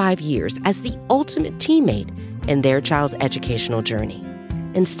 45 years as the ultimate teammate in their child's educational journey.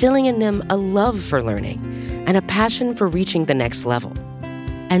 instilling in them a love for learning and a passion for reaching the next level.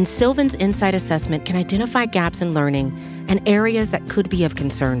 And Sylvan's Insight Assessment can identify gaps in learning and areas that could be of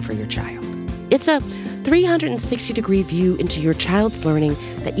concern for your child. It's a 360-degree view into your child's learning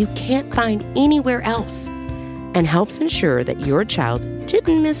that you can't find anywhere else, and helps ensure that your child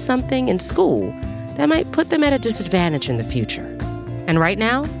didn't miss something in school that might put them at a disadvantage in the future. And right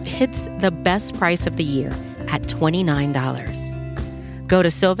now, it's the best price of the year at $29. Go to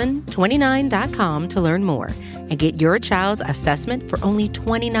sylvan29.com to learn more and get your child's assessment for only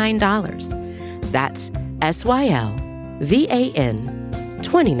 $29. That's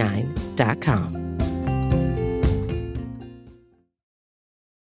SYLVAN29.com.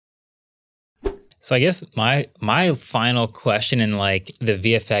 So I guess my final question in like the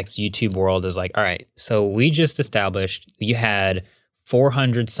VFX YouTube world is like, all right, so we just established you had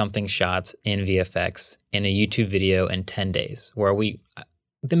 400 something shots in VFX in a YouTube video in 10 days, where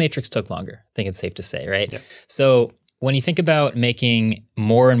The Matrix took longer. I think it's safe to say, right? Yep. So when you think about making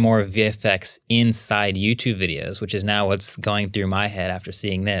more and more VFX inside YouTube videos, which is now what's going through my head after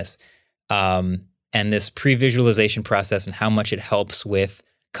seeing this, and this pre-visualization process and how much it helps with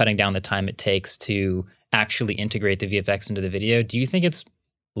cutting down the time it takes to actually integrate the VFX into the video, do you think it's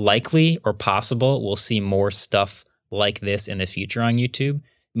likely or possible we'll see more stuff like this in the future on YouTube,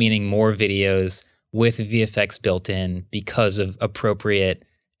 meaning more videos with VFX built in because of appropriate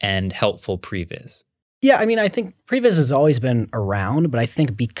and helpful previs? Yeah, I mean, I think previs has always been around, but I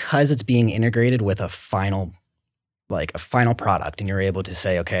think because it's being integrated with a final product, and you're able to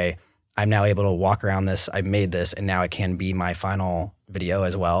say, okay, I'm now able to walk around this, I made this, and now it can be my final video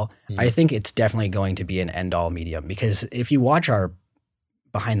as well. I think it's definitely going to be an end-all medium, because if you watch our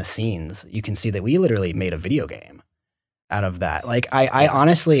behind the scenes, you can see that we literally made a video game out of that. Like, I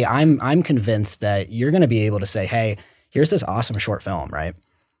honestly, I'm convinced that you're going to be able to say, hey, here's this awesome short film, right?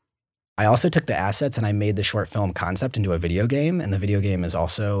 I also took the assets and I made the short film concept into a video game, and the video game is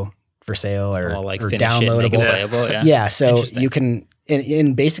also for sale or downloadable. Make it playable, yeah, so you can,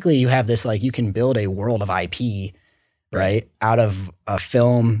 and basically you have this, like, you can build a world of IP, right, out of a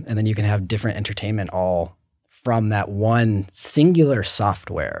film, and then you can have different entertainment all from that one singular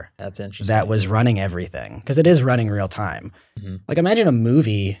software. That's interesting. That was running everything, because it is running real time. Like, imagine a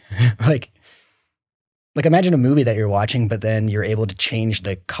movie, like imagine a movie that you're watching, but then you're able to change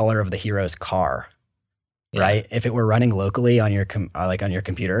the color of the hero's car, right? If it were running locally on your on your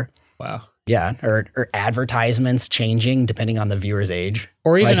computer. Wow. Yeah, or advertisements changing depending on the viewer's age,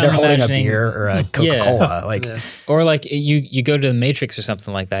 or even like they're holding a beer or a Coca-Cola, or like you go to the Matrix or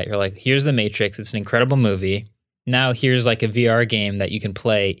something like that. You're like, here's the Matrix. It's an incredible movie. Now here's like a VR game that you can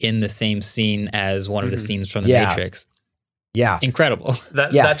play in the same scene as one of the scenes from the Matrix. Yeah, incredible.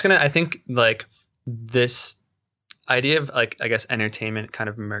 That's gonna. I think like this idea of, like, I guess entertainment kind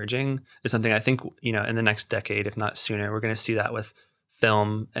of merging is something I think, you know, in the next decade, if not sooner, we're going to see that with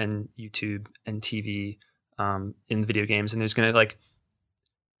film and YouTube and TV in video games. And there's going to, like,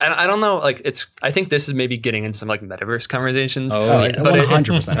 I don't know, like, I think this is maybe getting into some like metaverse conversations. Oh, yeah. But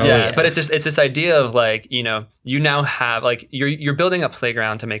 100%. But it's this idea of, like, you know, you now have, like, you're building a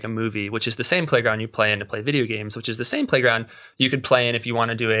playground to make a movie, which is the same playground you play in to play video games, which is the same playground you could play in if you want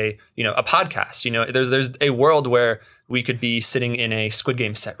to do a podcast. You know, there's a world where we could be sitting in a Squid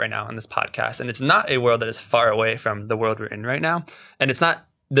Game set right now on this podcast, and it's not a world that is far away from the world we're in right now. And it's not.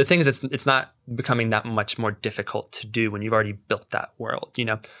 The thing is, it's not becoming that much more difficult to do when you've already built that world, you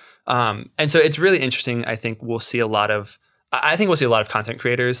know? And so it's really interesting. I think we'll see a lot of content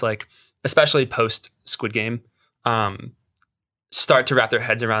creators, like, especially post Squid Game, start to wrap their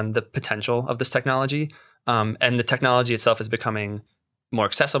heads around the potential of this technology. And the technology itself is becoming more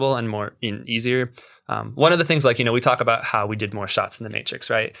accessible and more easier. One of the things, like, you know, we talk about how we did more shots in the Matrix,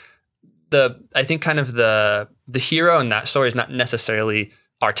 right? I think kind of the hero in that story is not necessarily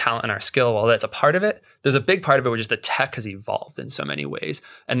our talent and our skill. While that's a part of it, there's a big part of it which is the tech has evolved in so many ways.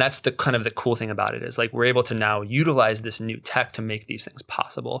 And that's the kind of the cool thing about it, is, like, we're able to now utilize this new tech to make these things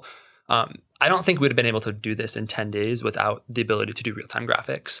possible. I don't think we'd have been able to do this in 10 days without the ability to do real-time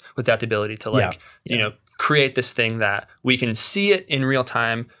graphics, without the ability to you know, create this thing that we can see it in real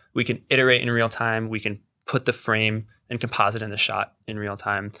time, we can iterate in real time, we can put the frame and composite in the shot in real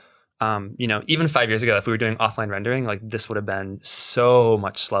time. You know, even 5 years ago, if we were doing offline rendering, like, this would have been so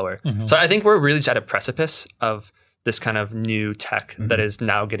much slower. So I think we're really just at a precipice of this kind of new tech that is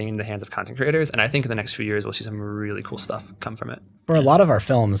now getting in the hands of content creators. And I think in the next few years, we'll see some really cool stuff come from it. For a lot of our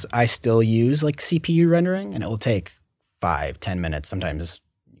films, I still use, like, CPU rendering, and it will take 5-10 minutes, sometimes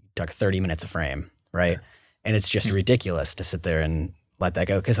 30 minutes a frame, right? And it's just ridiculous to sit there and let that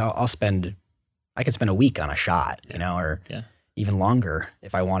go, because I could spend a week on a shot, you know, or even longer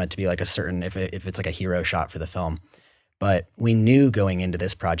if I want it to be like a certain, if it's like a hero shot for the film. But we knew going into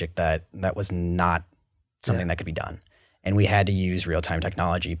this project that was not something that could be done. And we had to use real-time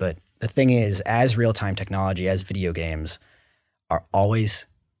technology. But the thing is, as real-time technology, as video games are always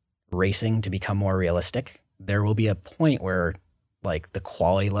racing to become more realistic, there will be a point where like the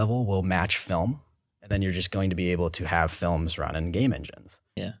quality level will match film. And then you're just going to be able to have films run in game engines.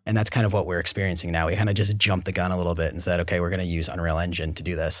 Yeah. And that's kind of what we're experiencing now. We kind of just jumped the gun a little bit and said, okay, we're going to use Unreal Engine to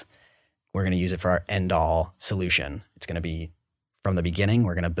do this. We're going to use it for our end-all solution. It's going to be from the beginning.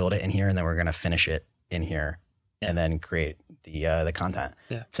 We're going to build it in here, and then we're going to finish it in here, and then create the content.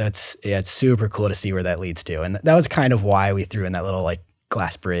 Yeah. So it's super cool to see where that leads to. And that was kind of why we threw in that little like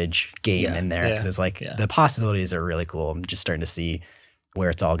glass bridge game in there, because it's like the possibilities are really cool. I'm just starting to see where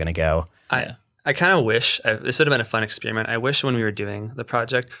it's all going to go. I kind of wish this would have been a fun experiment. I wish when we were doing the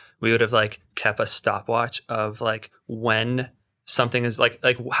project, we would have like kept a stopwatch of like when something is like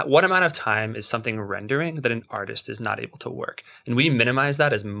what amount of time is something rendering that an artist is not able to work. And we minimize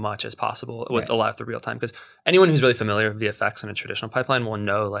that as much as possible with a lot of the real time, because anyone who's really familiar with VFX in a traditional pipeline will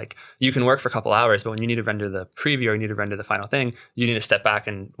know like you can work for a couple hours, but when you need to render the preview or you need to render the final thing, you need to step back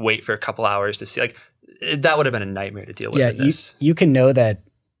and wait for a couple hours to see. Like that would have been a nightmare to deal with. Yeah, you can know that.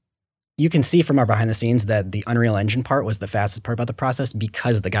 You can see from our behind the scenes that the Unreal Engine part was the fastest part about the process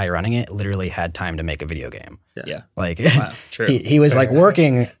because the guy running it literally had time to make a video game. Yeah. Like True. he was like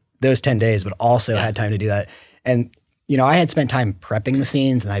working those 10 days, but also had time to do that. And, you know, I had spent time prepping the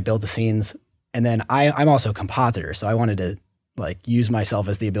scenes and I built the scenes. And then I'm also a compositor. So I wanted to like use myself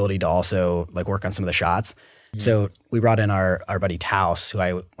as the ability to also like work on some of the shots. So we brought in our buddy Taos, who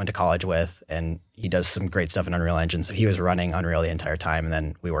I went to college with, and he does some great stuff in Unreal Engine. So he was running Unreal the entire time, and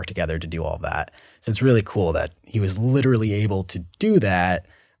then we worked together to do all of that. So it's really cool that he was literally able to do that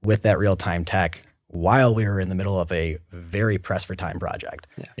with that real-time tech while we were in the middle of a very press for time project.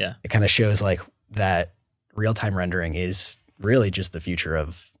 Yeah. It kind of shows like that real-time rendering is really just the future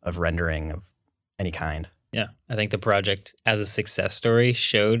of rendering of any kind. Yeah, I think the project as a success story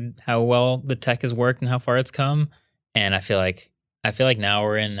showed how well the tech has worked and how far it's come. And I feel like now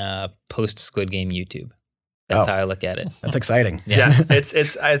we're in post Squid Game YouTube. That's how I look at it. That's exciting. Yeah, I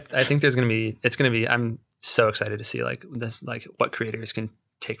think it's gonna be. I'm so excited to see like this, like what creators can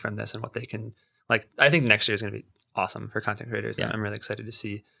take from this and what they can like. I think next year is gonna be awesome for content creators. Yeah. I'm really excited to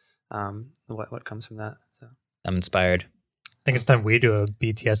see what comes from that. So. I'm inspired. I think it's time we do a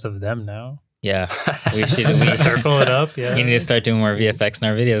BTS of them now. Yeah, we circle it up. Yeah, we need to start doing more VFX in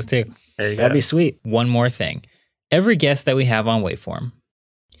our videos too. That'd be sweet. One more thing: every guest that we have on Waveform,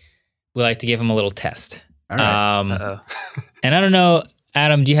 we like to give them a little test. All right. And I don't know,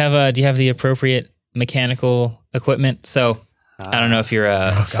 Adam, do you have the appropriate mechanical equipment? So I don't know if you're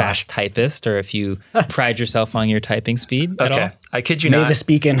a fast typist or if you pride yourself on your typing speed at all. I kid you not. Mavis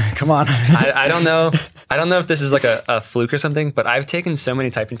speaking. Come on. I don't know. I don't know if this is like a fluke or something, but I've taken so many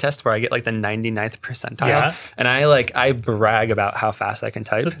typing tests where I get like the 99th percentile. Yeah. And I brag about how fast I can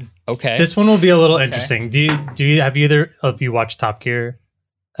type. So, okay. This one will be a little interesting. Do you have either of you watched Top Gear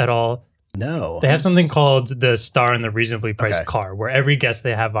at all? No. They have something called the Star and the Reasonably Priced Car, where every guest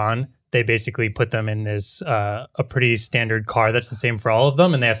they have on, they basically put them in this a pretty standard car that's the same for all of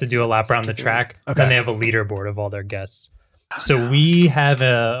them, and they have to do a lap around the track. Okay. And they have a leaderboard of all their guests. So we have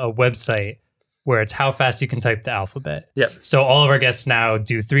a website where it's how fast you can type the alphabet. Yep. So all of our guests now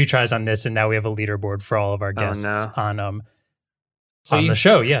do 3 tries on this, and now we have a leaderboard for all of our guests on the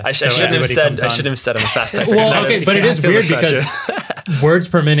show. Yeah. I shouldn't have said I'm a fast typer. Well, okay, but it is weird because words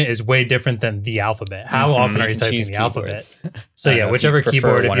per minute is way different than the alphabet. How often are you typing the alphabet? So yeah, whichever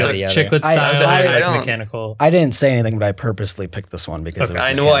keyboard, if you like chiclet style, mechanical. I didn't say anything, but I purposely picked this one because it was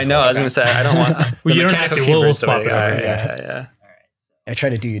I know. I was going to say I don't want. Well, you don't have to. We'll swap it. Yeah. I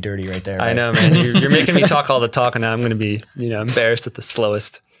tried to do you dirty right there. I know, man. You're making me talk all the talk, and now I'm going to be, embarrassed at the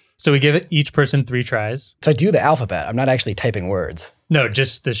slowest. So we give each person 3 tries. So I do the alphabet. I'm not actually typing words. No,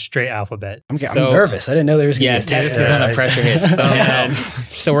 just the straight alphabet. I'm nervous. I didn't know there was going to be a test. This is when the pressure hits.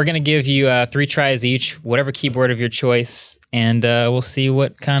 So we're going to give you 3 tries each, whatever keyboard of your choice, and we'll see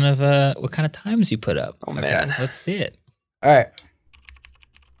what kind of times you put up. Oh man, let's see it. All right.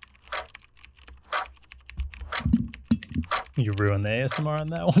 You ruined the ASMR on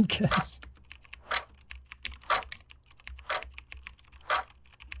that one, Cass.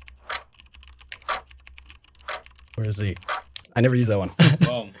 Where's Z? I never use that one.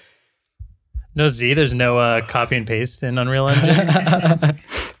 Boom. No Z. There's no copy and paste in Unreal Engine.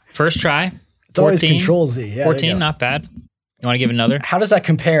 First try. It's 14, always Control Z. Yeah, 14, not bad. You want to give another? How does that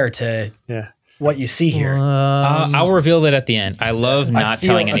compare to? Yeah. what you see here. I'll reveal it at the end. I love not feel-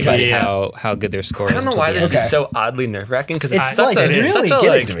 telling anybody okay, how good their score is. I don't know until why the this end. is so oddly nerve-wracking because It's it's such like, a, it's really such a get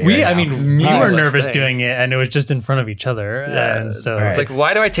like, into me. We, right I now. mean, we were meaningless nervous thing. doing it, and it was just in front of each other, and so Right. It's like,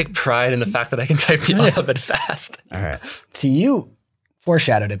 why do I take pride in the fact that I can type the alphabet fast? All right. So you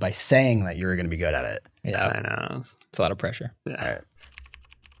foreshadowed it by saying that you were going to be good at it. Yeah, I know. it's a lot of pressure. All right.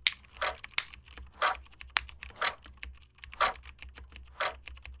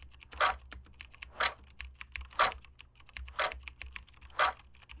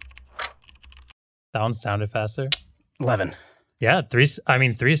 that one sounded faster. 11. Yeah, 3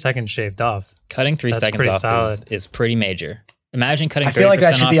 seconds shaved off. Cutting 3 That's seconds pretty off solid. is pretty major. Imagine cutting 30% I feel like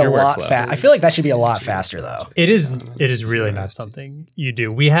that should off be a your lot workflow. I feel like that should be a lot faster though. It is really not something you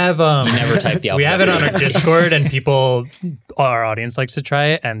do. We have never type the we have it on alphabet. our Discord, and our audience likes to try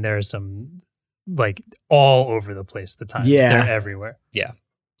it, and there's some like all over the place. The times Yeah. they're everywhere. Yeah.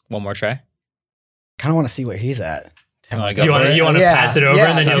 One more try. Kind of want to see where he's at. You wanna Do you want to Yeah. pass it over, Yeah,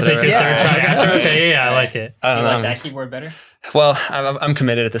 and then you'll that's take your it. third try Yeah. after? Okay, yeah, I like it. I don't know. keyboard better? Well, I'm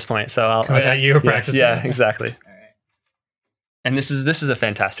committed at this point, so I'll. You were practicing. Yeah, exactly. And this is a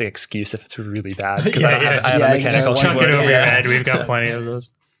fantastic excuse if it's really bad because I don't have just a you mechanical just chuck it keyboard. over your Yeah. head. We've got plenty of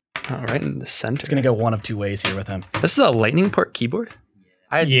those. Oh, right in the center. It's going to go one of two ways here with him. This is a Lightning port keyboard.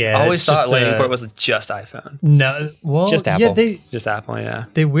 I Yeah, always it's thought just Lightning a- port was just iPhone, No, well, Just Yeah, Apple. just Apple. Yeah.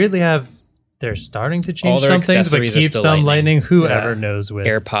 they weirdly have. They're starting to change their some things, but accessories are keep still some Lightning. Lightning. Whoever Yeah. knows with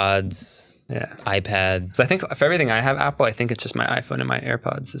AirPods, Yeah. iPads. So I think for everything I have Apple, I think it's just my iPhone and my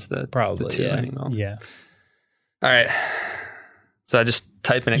AirPods is the Probably, the two yeah. Lightning bulb. Yeah, All right. So I just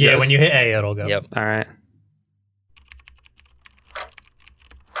type in it. yeah. goes. When you hit A, it'll go. Yep. All right.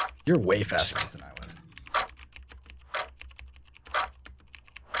 You're way faster than I was.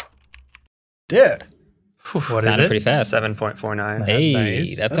 Dude. What is Sounded it? pretty fast. 7.49. Hey,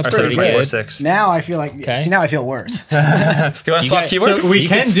 Nice. that's That's a pretty pretty good. good. 4.6. Now I feel like, Okay. see, now I feel worse. You want to You swap guys- keywords? So we You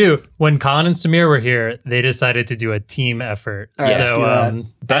can could- do when Colin and Samir were here, they decided to do a team effort. All right, let's So do that.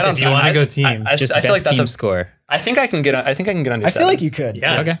 that's if you want to go team. I Just feel best like that's team a, score. I think I can get. I think I can get under. I feel 7. like you could.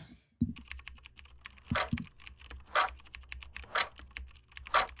 Yeah. Okay.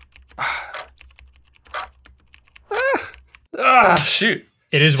 Shoot.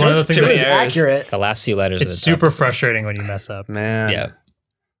 It is one of those things too that's many errors. Accurate. The last few letters. it's of the super tough. frustrating when you mess up. Man. Yeah.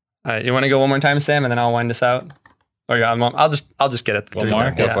 All right, you want to go one more time, Sam, and then I'll wind this out. Or yeah, I'll just get it. One three more.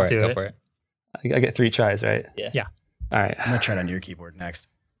 times. Go Yeah. for it. do Go it. for it. I get 3 tries, right? Yeah. All right. I'm going to try it on your keyboard next.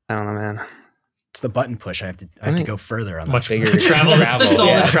 I don't know, man. It's the button push. I have to go further on Much that. Bigger travel. It's all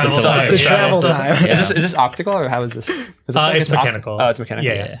Yeah. the travel It's all time. the travel time. Yeah. Is this optical or how is this? 'Cause I feel like It's mechanical. Oh, it's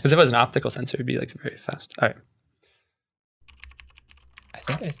mechanical. Yeah, yeah. Because if it was an optical sensor, it'd be like very fast. All right. I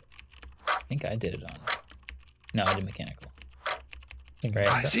think I did it on. No, I did mechanical.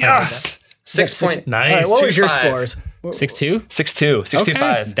 Right. Yes. 6.9. Nice. All right, what was your 6.5. scores? 6.2. 6.2.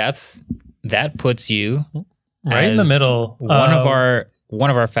 6.25. That puts you Right in the as middle. One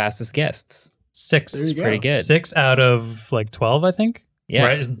of our fastest guests. 6. There you go. Pretty good. 6 out of like 12, I think. Yeah.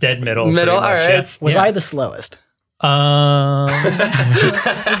 Right. It's dead middle. Middle. pretty All much, right. yeah. Was Yeah. I the slowest? No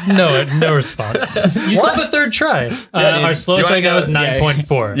response. You still have a third try. Our slowest you right now wanna is go-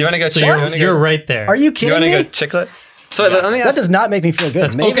 9.4. You want to go? So Chick- you're right there. Are you You kidding want to me? go chiclet? So let me That ask. does not make me feel good.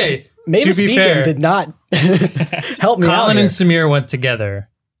 That's okay. Mavis To be Beacon fair- did not help me out Colin here. and Samir went together.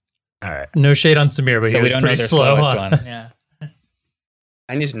 All right. No shade on Samir, but So he we was don't know pretty their slow. slowest on- one. Yeah.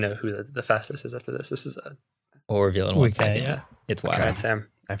 I need to know who the fastest is after this. This is a. We'll reveal in We 1 can, second. yeah. It's All wild. right, Sam.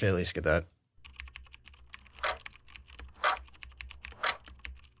 I have to at least get that.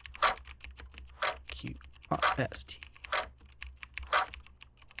 QRST.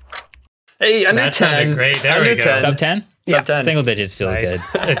 Hey, under That 10. sounded great. There under we go. 10. Sub 10? Sub 10. Single digits feels Nice.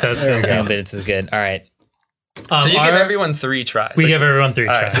 good. It does feel Single good. digits is good. All right. So you give everyone 3 tries. We Like, give everyone 3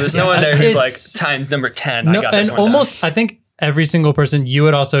 all tries. right, so there's yeah. no one there who's like It's- time number 10. no, I got this and one down. almost, I think every single person, you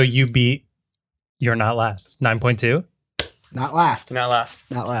would also, you beat, you're not last. 9.2. Not last. Not last.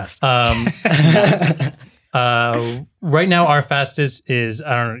 Not last. Right now, our fastest is,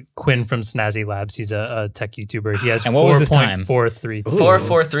 I don't know, Quinn from Snazzy Labs. He's a tech YouTuber. He has And what was his time? 4.432.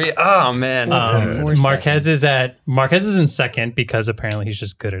 4.43. Oh man. Marquez is in second because apparently he's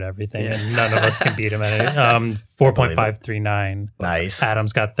just good at everything and none of us can beat him at it. 4.539. Nice.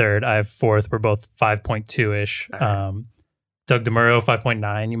 Adam's got third. I have fourth. We're both 5.2-ish. Doug DeMuro,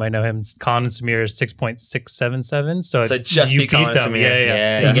 5.9. You might know him. Colin and Samir is 6.677. So just you beat Colin and them. Samir.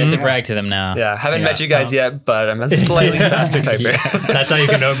 Yeah, you get to brag to them now. Yeah, haven't met you guys yet, but I'm a slightly faster typer. That's how you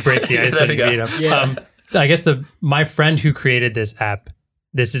can break the ice There when we you go. beat him. I guess my friend who created this app,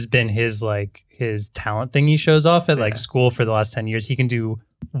 this has been his his talent thing he shows off at like school for the last 10 years. He can do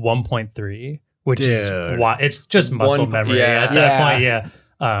 1.3, which is why it's just muscle memory at that point. Yeah.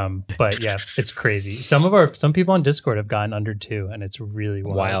 But yeah, it's crazy. Some people on Discord have gotten under 2, and it's really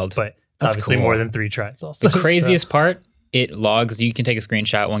wild. But it's obviously more than 3 tries. Also, the craziest part, it logs. You can take a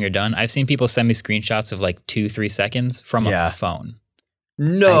screenshot when you're done. I've seen people send me screenshots of like 2-3 seconds from a phone.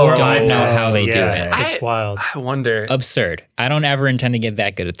 No, I don't know how they do it. It's wild. I wonder. Absurd. I don't ever intend to get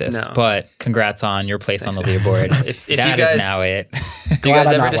that good at this, but congrats on your place on the leaderboard. If that you guys, is now it. If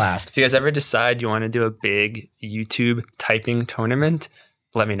you guys ever decide you want to do a big YouTube typing tournament,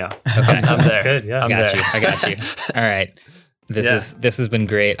 let me know. Okay, I'm there. Good. Yeah, I got you. All right. This has been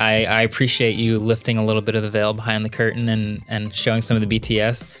great. I appreciate you lifting a little bit of the veil behind the curtain and showing some of the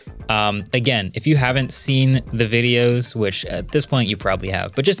BTS. Again, if you haven't seen the videos, which at this point you probably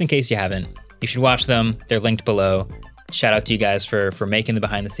have, but just in case you haven't, you should watch them. They're linked below. Shout out to you guys for making the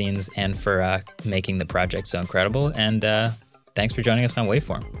behind the scenes and for making the project so incredible. And thanks for joining us on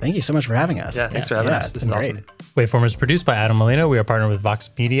Waveform. Thank you so much for having us. Yeah, thanks for having us. This is awesome. Waveform is produced by Adam Molina. We are partnered with Vox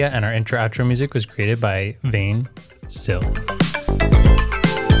Media, and our intro-outro music was created by Vane Sill.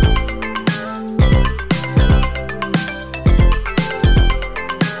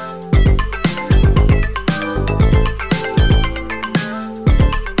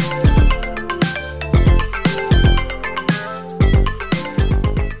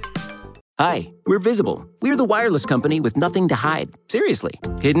 Hi, we're Visible. We're the wireless company with nothing to hide. Seriously.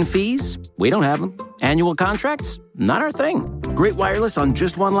 Hidden fees? We don't have them. Annual contracts? Not our thing. Great wireless on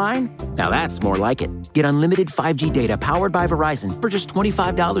just one line? Now that's more like it. Get unlimited 5G data powered by Verizon for just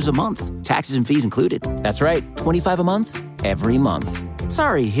 $25 a month. Taxes and fees included. That's right, $25 a month, every month.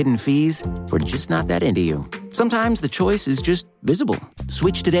 Sorry, hidden fees. We're just not that into you. Sometimes the choice is just Visible.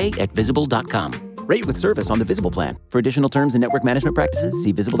 Switch today at Visible.com. Rate with service on the Visible plan. For additional terms and network management practices,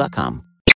 see Visible.com.